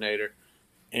coordinator.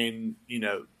 And,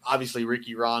 obviously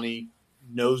Ricky Ronnie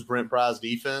knows Brent Pry's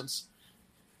defense.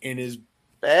 And as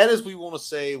bad as we want to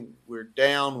say we're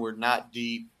down, we're not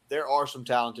deep, there are some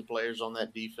talented players on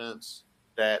that defense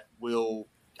that will,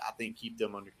 I think, keep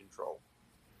them under control.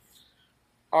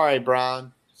 All right,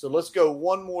 Brian. So let's go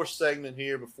one more segment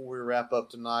here before we wrap up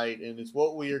tonight, and it's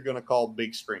what we are going to call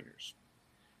big screeners.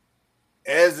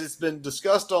 As it's been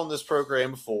discussed on this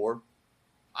program before,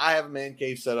 I have a man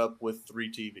cave set up with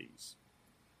 3 TVs.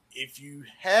 If you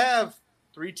have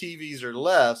 3 TVs or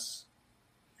less,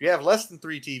 if you have less than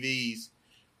 3 TVs,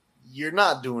 you're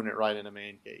not doing it right in a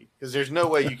man cave because there's no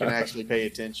way you can actually pay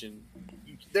attention.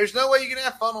 There's no way you can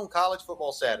have fun on college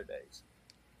football Saturdays.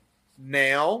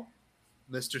 Now,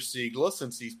 Mr. Siegler,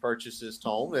 since he's purchased his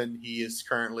home and he is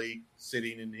currently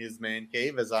sitting in his man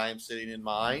cave as I am sitting in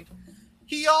mine,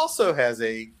 he also has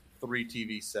a 3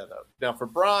 TV setup. Now, for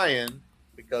Brian,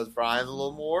 because Brian's a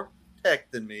little more tech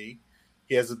than me,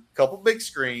 he has a couple big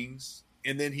screens,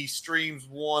 and then he streams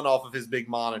one off of his big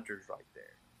monitors right there.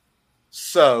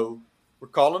 So we're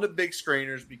calling it big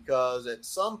screeners because at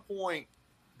some point,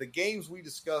 the games we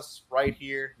discuss right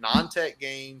here, non-tech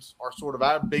games, are sort of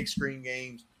our big screen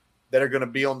games that are going to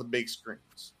be on the big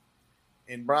screens.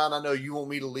 And Brian, I know you want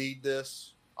me to lead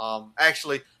this.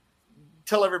 Actually,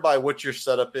 tell everybody what your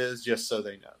setup is just so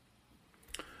they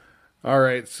know. All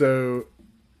right. So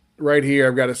right here,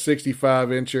 I've got a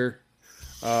 65-incher.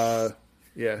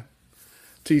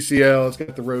 TCL. It's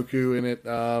got the Roku in it.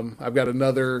 I've got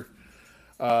another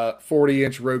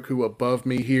 40-inch Roku above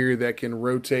me here that can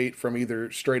rotate from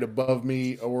either straight above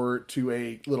me or to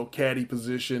a little caddy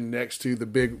position next to the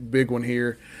big one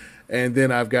here. And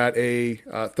then I've got a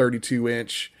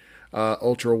 32-inch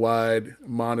ultra wide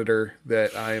monitor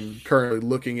that I am currently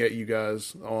looking at you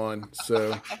guys on.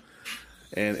 So,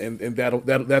 and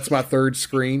that's my third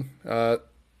screen.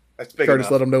 That's big Curtis,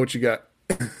 enough. let them know what you got.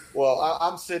 Well,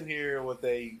 I'm sitting here with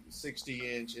a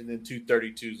 60-inch and then 2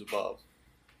 32s above.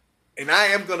 And I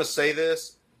am going to say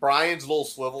this, Brian's little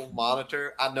swivel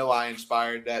monitor, I know I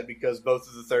inspired that because both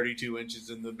of the 32 inches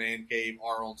in the man cave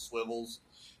are on swivels.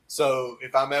 So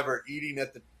if I'm ever eating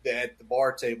at the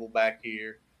bar table back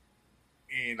here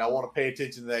and I want to pay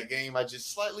attention to that game, I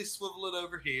just slightly swivel it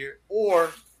over here.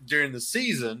 Or during the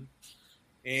season,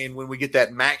 and when we get that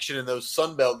action in those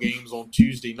Sunbelt games on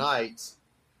Tuesday nights,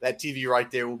 that TV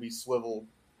right there will be swiveled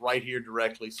right here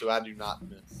directly so I do not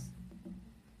miss.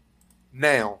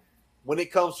 Now, when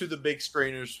it comes to the big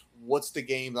screeners, what's the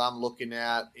game that I'm looking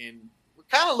at? And we're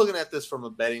kind of looking at this from a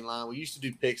betting line. We used to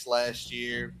do picks last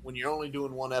year. When you're only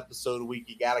doing one episode a week,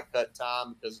 you got to cut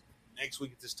time because next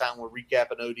week at this time we're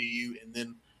recapping ODU and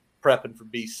then prepping for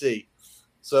BC.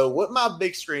 So what my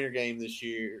big screener game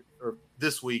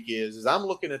this week is I'm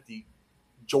looking at the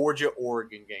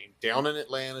Georgia-Oregon game down in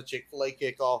Atlanta, Chick-fil-A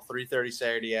kickoff, 3:30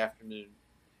 Saturday afternoon.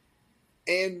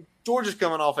 And Georgia's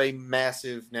coming off a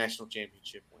massive national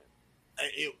championship win.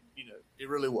 It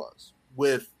really was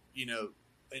with,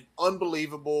 an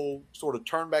unbelievable sort of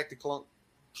turn back the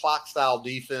clock style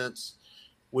defense,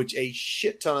 which a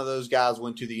shit ton of those guys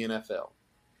went to the NFL.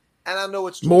 And I know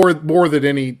it's Georgia. More than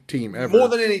any team ever. More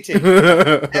than any team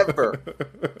ever.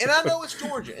 And I know it's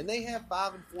Georgia, and they have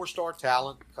 5- and 4-star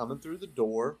talent coming through the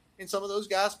door, and some of those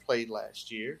guys played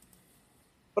last year.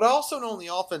 But I also know on the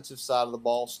offensive side of the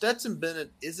ball, Stetson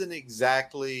Bennett isn't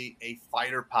exactly a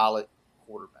fighter pilot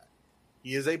quarterback.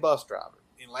 He is a bus driver.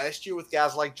 And last year with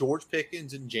guys like George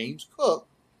Pickens and James Cook,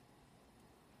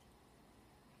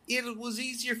 it was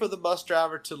easier for the bus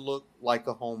driver to look like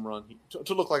a home run,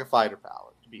 to look like a fighter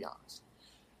pilot, to be honest.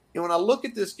 And when I look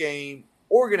at this game,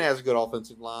 Oregon has a good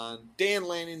offensive line. Dan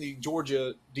Lanning, the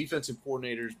Georgia defensive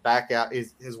coordinator's back out,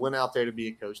 has went out there to be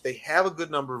a coach. They have a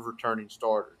good number of returning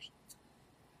starters.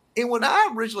 And when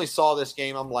I originally saw this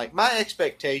game, I'm like, my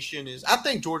expectation is I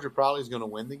think Georgia probably is going to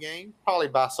win the game, probably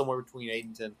by somewhere between 8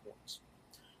 and 10 points.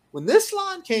 When this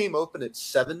line came open at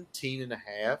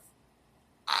 17.5,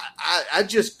 I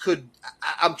just could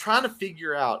 – I'm trying to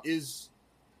figure out, is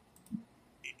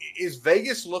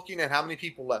Vegas looking at how many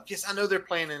people left? Yes, I know they're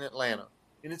playing in Atlanta,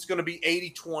 and it's going to be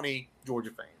 80-20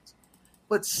 Georgia fans.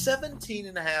 But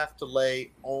 17.5 to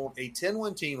lay on a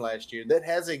 10-win team last year that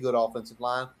has a good offensive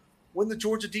line when the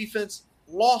Georgia defense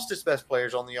lost its best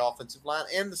players on the offensive line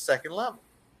and the second level.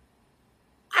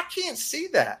 I can't see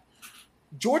that.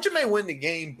 Georgia may win the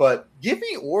game, but give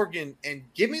me Oregon and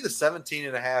give me the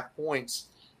 17.5 points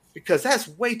because that's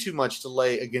way too much to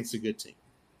lay against a good team.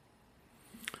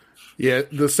 Yeah,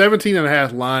 the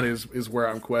 17.5 line is where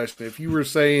I'm questioning. If you were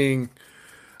saying,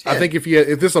 10. I think if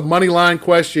this is a money line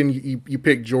question, you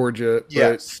pick Georgia.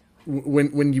 Yes. But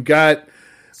when you got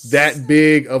that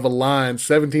big of a line.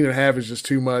 17.5 is just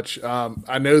too much.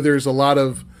 I know there's a lot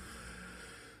of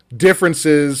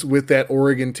differences with that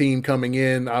Oregon team coming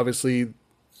in. Obviously,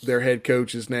 their head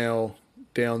coach is now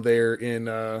down there in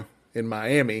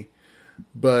Miami,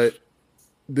 but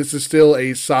this is still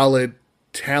a solid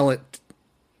talent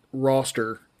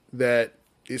roster that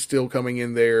is still coming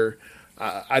in there.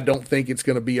 I don't think it's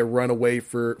going to be a runaway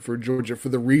for Georgia for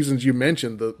the reasons you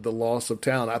mentioned, the loss of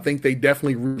talent. I think they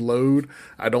definitely reload.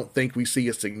 I don't think we see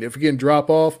a significant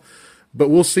drop off, but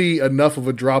we'll see enough of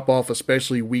a drop off,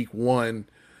 especially week one,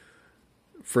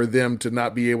 for them to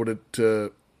not be able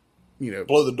to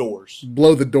blow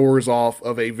the doors off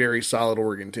of a very solid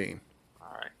Oregon team.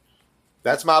 All right.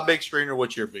 That's my big screener.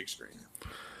 What's your big screener?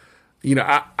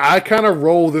 I kind of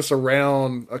roll this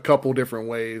around a couple different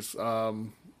ways.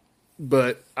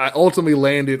 But I ultimately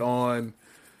landed on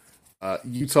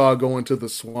Utah going to the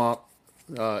Swamp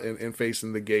and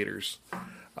facing the Gators.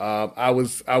 I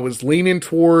was leaning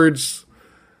towards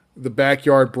the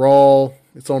backyard brawl.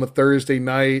 It's on a Thursday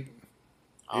night.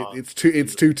 It's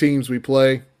two teams we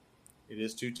play. It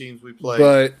is two teams we play,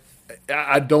 but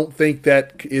I don't think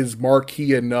that is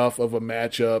marquee enough of a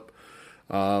matchup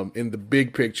in the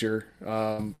big picture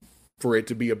for it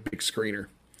to be a big screener.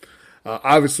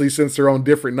 Obviously, since they're on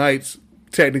different nights,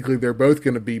 technically they're both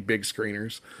going to be big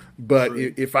screeners. But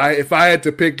if I had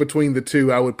to pick between the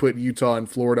two, I would put Utah and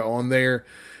Florida on there.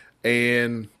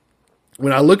 And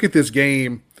when I look at this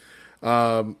game,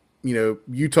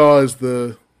 Utah is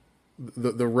the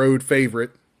road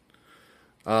favorite,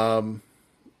 and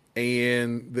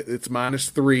it's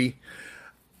 -3.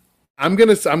 I'm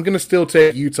gonna still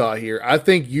take Utah here. I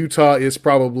think Utah is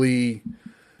probably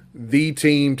the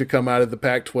team to come out of the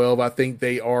Pac-12. I think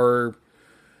they are,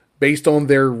 based on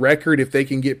their record, if they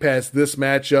can get past this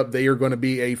matchup, they are going to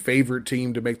be a favorite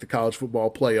team to make the college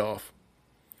football playoff.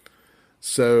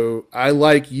 So I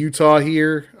like Utah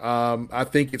here. I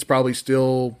think it's probably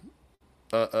still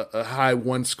a high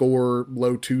 1-score,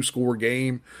 low 2-score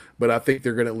game, but I think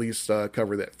they're going to at least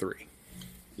cover that 3.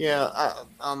 Yeah,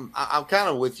 I'm kind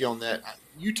of with you on that.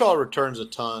 Utah returns a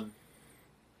ton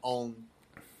on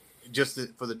just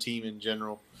for the team in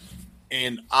general.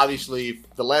 And obviously,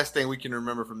 the last thing we can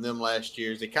remember from them last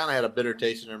year is they kind of had a bitter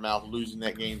taste in their mouth losing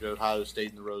that game to Ohio State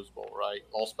in the Rose Bowl, right?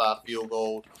 Lost by a field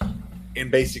goal. And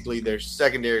basically, their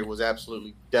secondary was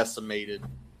absolutely decimated.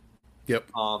 Yep.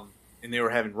 And they were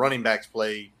having running backs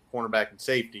play cornerback and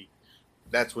safety.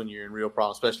 That's when you're in real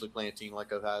problem, especially playing a team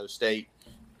like Ohio State.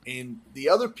 And the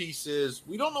other piece is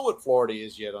we don't know what Florida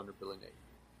is yet under Billy Nate.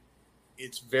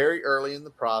 It's very early in the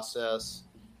process.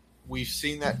 We've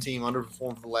seen that team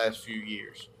underperform for the last few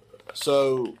years.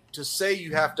 So to say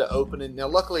you have to open it – now,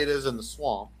 luckily it is in the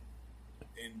Swamp.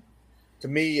 And to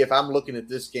me, if I'm looking at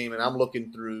this game and I'm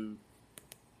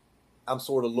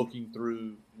sort of looking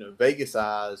through Vegas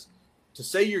eyes, to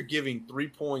say you're giving 3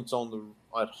 points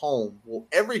at home, well,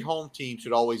 every home team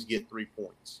should always get 3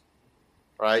 points,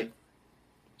 right?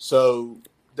 So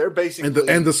they're basically –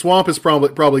 And the Swamp is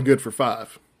probably good for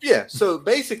 5. Yeah, so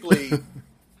basically –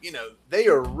 they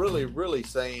are really, really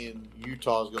saying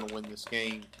Utah is going to win this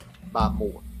game by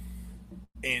more.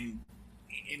 And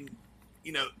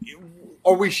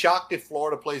are we shocked if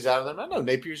Florida plays out of them? I know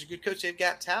Napier's a good coach. They've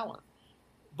got talent.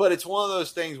 But it's one of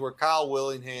those things where Kyle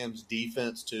Willingham's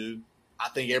defense, too. I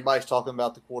think everybody's talking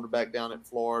about the quarterback down at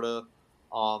Florida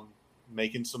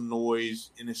making some noise.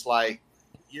 And it's like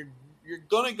you're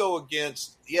going to go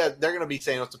against – they're going to be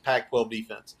saying it's a Pac-12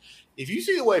 defense. If you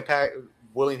see the way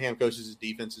Willingham coaches his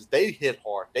defenses, they hit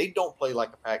hard. They don't play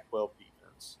like a Pac-12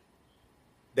 defense.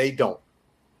 They don't.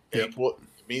 Yep. To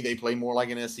me, they play more like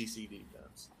an SEC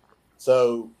defense.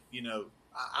 So,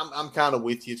 I'm kind of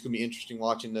with you. It's going to be interesting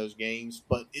watching those games,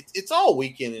 but it's all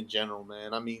weekend in general,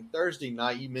 man. I mean, Thursday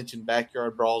night, you mentioned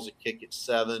backyard brawls at kick at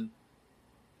 7.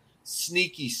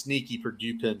 Sneaky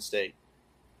Purdue Penn State.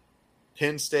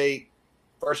 Penn State,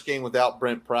 first game without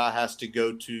Brent Pry, has to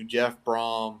go to Jeff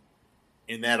Brom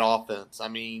in that offense. I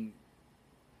mean,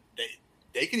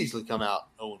 they could easily come out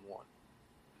 0-1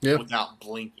 without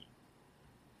blinking.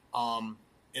 And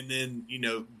then,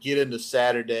 get into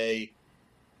Saturday,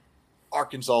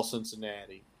 Arkansas,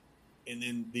 Cincinnati. And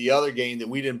then the other game that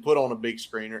we didn't put on a big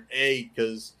screener,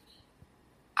 because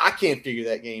I can't figure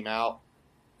that game out,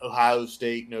 Ohio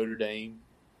State, Notre Dame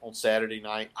on Saturday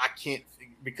night. I can't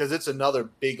 – because it's another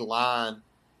big line,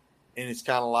 and it's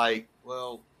kind of like,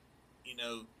 well,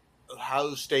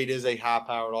 Ohio State is a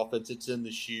high-powered offense. It's in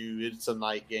the shoe. It's a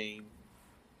night game.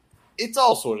 It's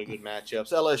all sort of good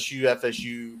matchups. LSU,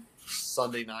 FSU,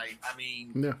 Sunday night. I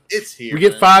mean, Yeah. it's here. We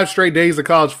get man. 5 straight days of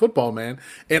college football, man.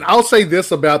 And I'll say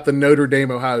this about the Notre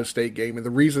Dame-Ohio State game, and the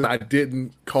reason I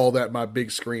didn't call that my big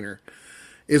screener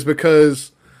is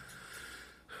because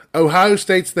Ohio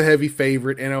State's the heavy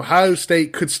favorite, and Ohio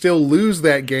State could still lose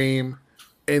that game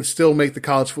and still make the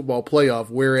college football playoff,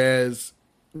 whereas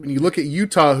when you look at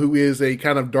Utah, who is a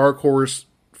kind of dark horse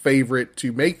favorite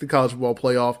to make the college football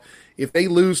playoff, if they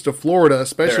lose to Florida,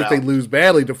 especially if they lose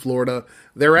badly to Florida,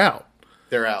 they're out.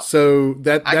 They're out. So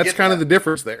that's kind of the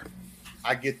difference there.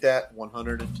 I get that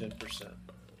 110%.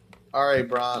 All right,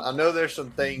 Brian. I know there's some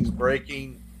things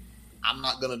breaking. I'm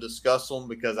not going to discuss them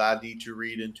because I need to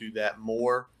read into that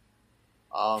more.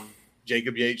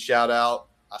 Jacob Yates, shout out.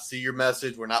 I see your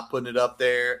message. We're not putting it up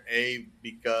there,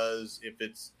 because if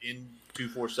it's in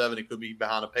 247, it could be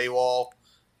behind a paywall.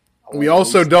 We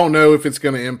also don't know if it's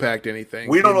going to impact anything.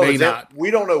 We don't know.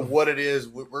 We don't know what it is.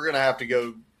 We're going to have to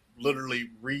go literally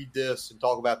read this and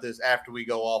talk about this after we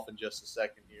go off in just a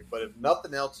second here. But if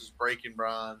nothing else is breaking,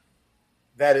 Brian,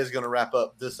 that is going to wrap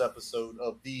up this episode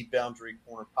of the Boundary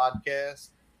Corner podcast.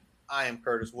 I am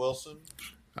Curtis Wilson.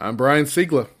 I'm Brian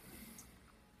Siegler.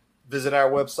 Visit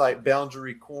our website,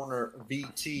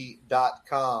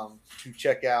 boundarycornervt.com, to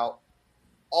check out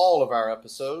all of our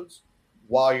episodes.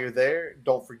 While you're there,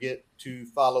 don't forget to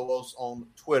follow us on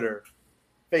Twitter,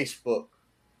 Facebook,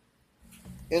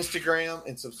 Instagram,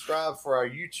 and subscribe for our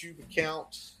YouTube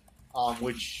account,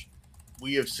 which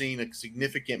we have seen a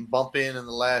significant bump in the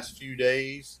last few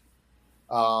days.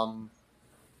 And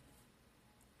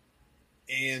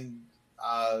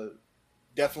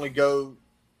definitely go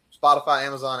Spotify,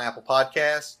 Amazon, Apple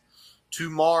Podcasts.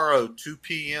 Tomorrow, 2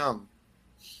 p.m.,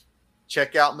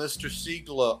 check out Mr.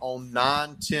 Siegler on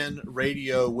 910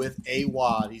 Radio with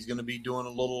AWOD. He's going to be doing a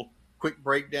little quick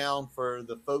breakdown for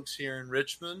the folks here in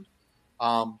Richmond.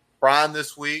 Brian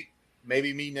this week,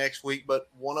 maybe me next week, but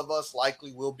one of us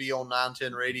likely will be on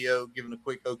 910 Radio giving a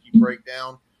quick Hokie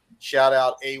breakdown. Shout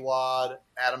out AWOD,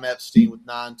 Adam Epstein with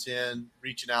 910,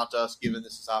 reaching out to us, giving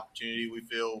this opportunity. We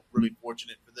feel really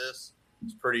fortunate for this.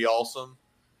 It's pretty awesome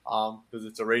because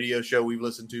it's a radio show we've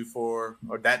listened to or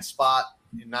that spot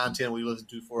in 910 we listened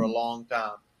to for a long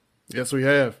time. Yes, we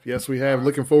have. Right.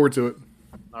 Looking forward to it.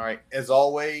 All right. As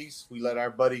always, we let our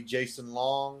buddy Jason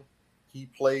Long, he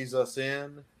plays us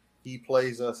in, he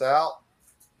plays us out.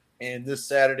 And this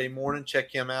Saturday morning,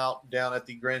 check him out down at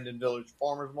the Grandin Village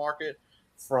Farmers Market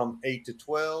from 8 to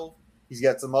 12. He's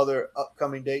got some other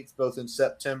upcoming dates, both in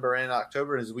September and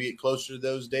October. As we get closer to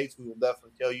those dates, we will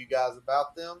definitely tell you guys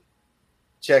about them.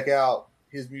 Check out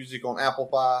his music on Apple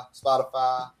Pie,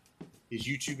 Spotify, his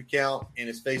YouTube account, and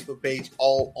his Facebook page,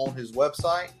 all on his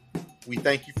website. We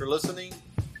thank you for listening.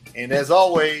 And as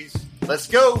always, let's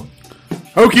go.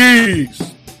 Hokies!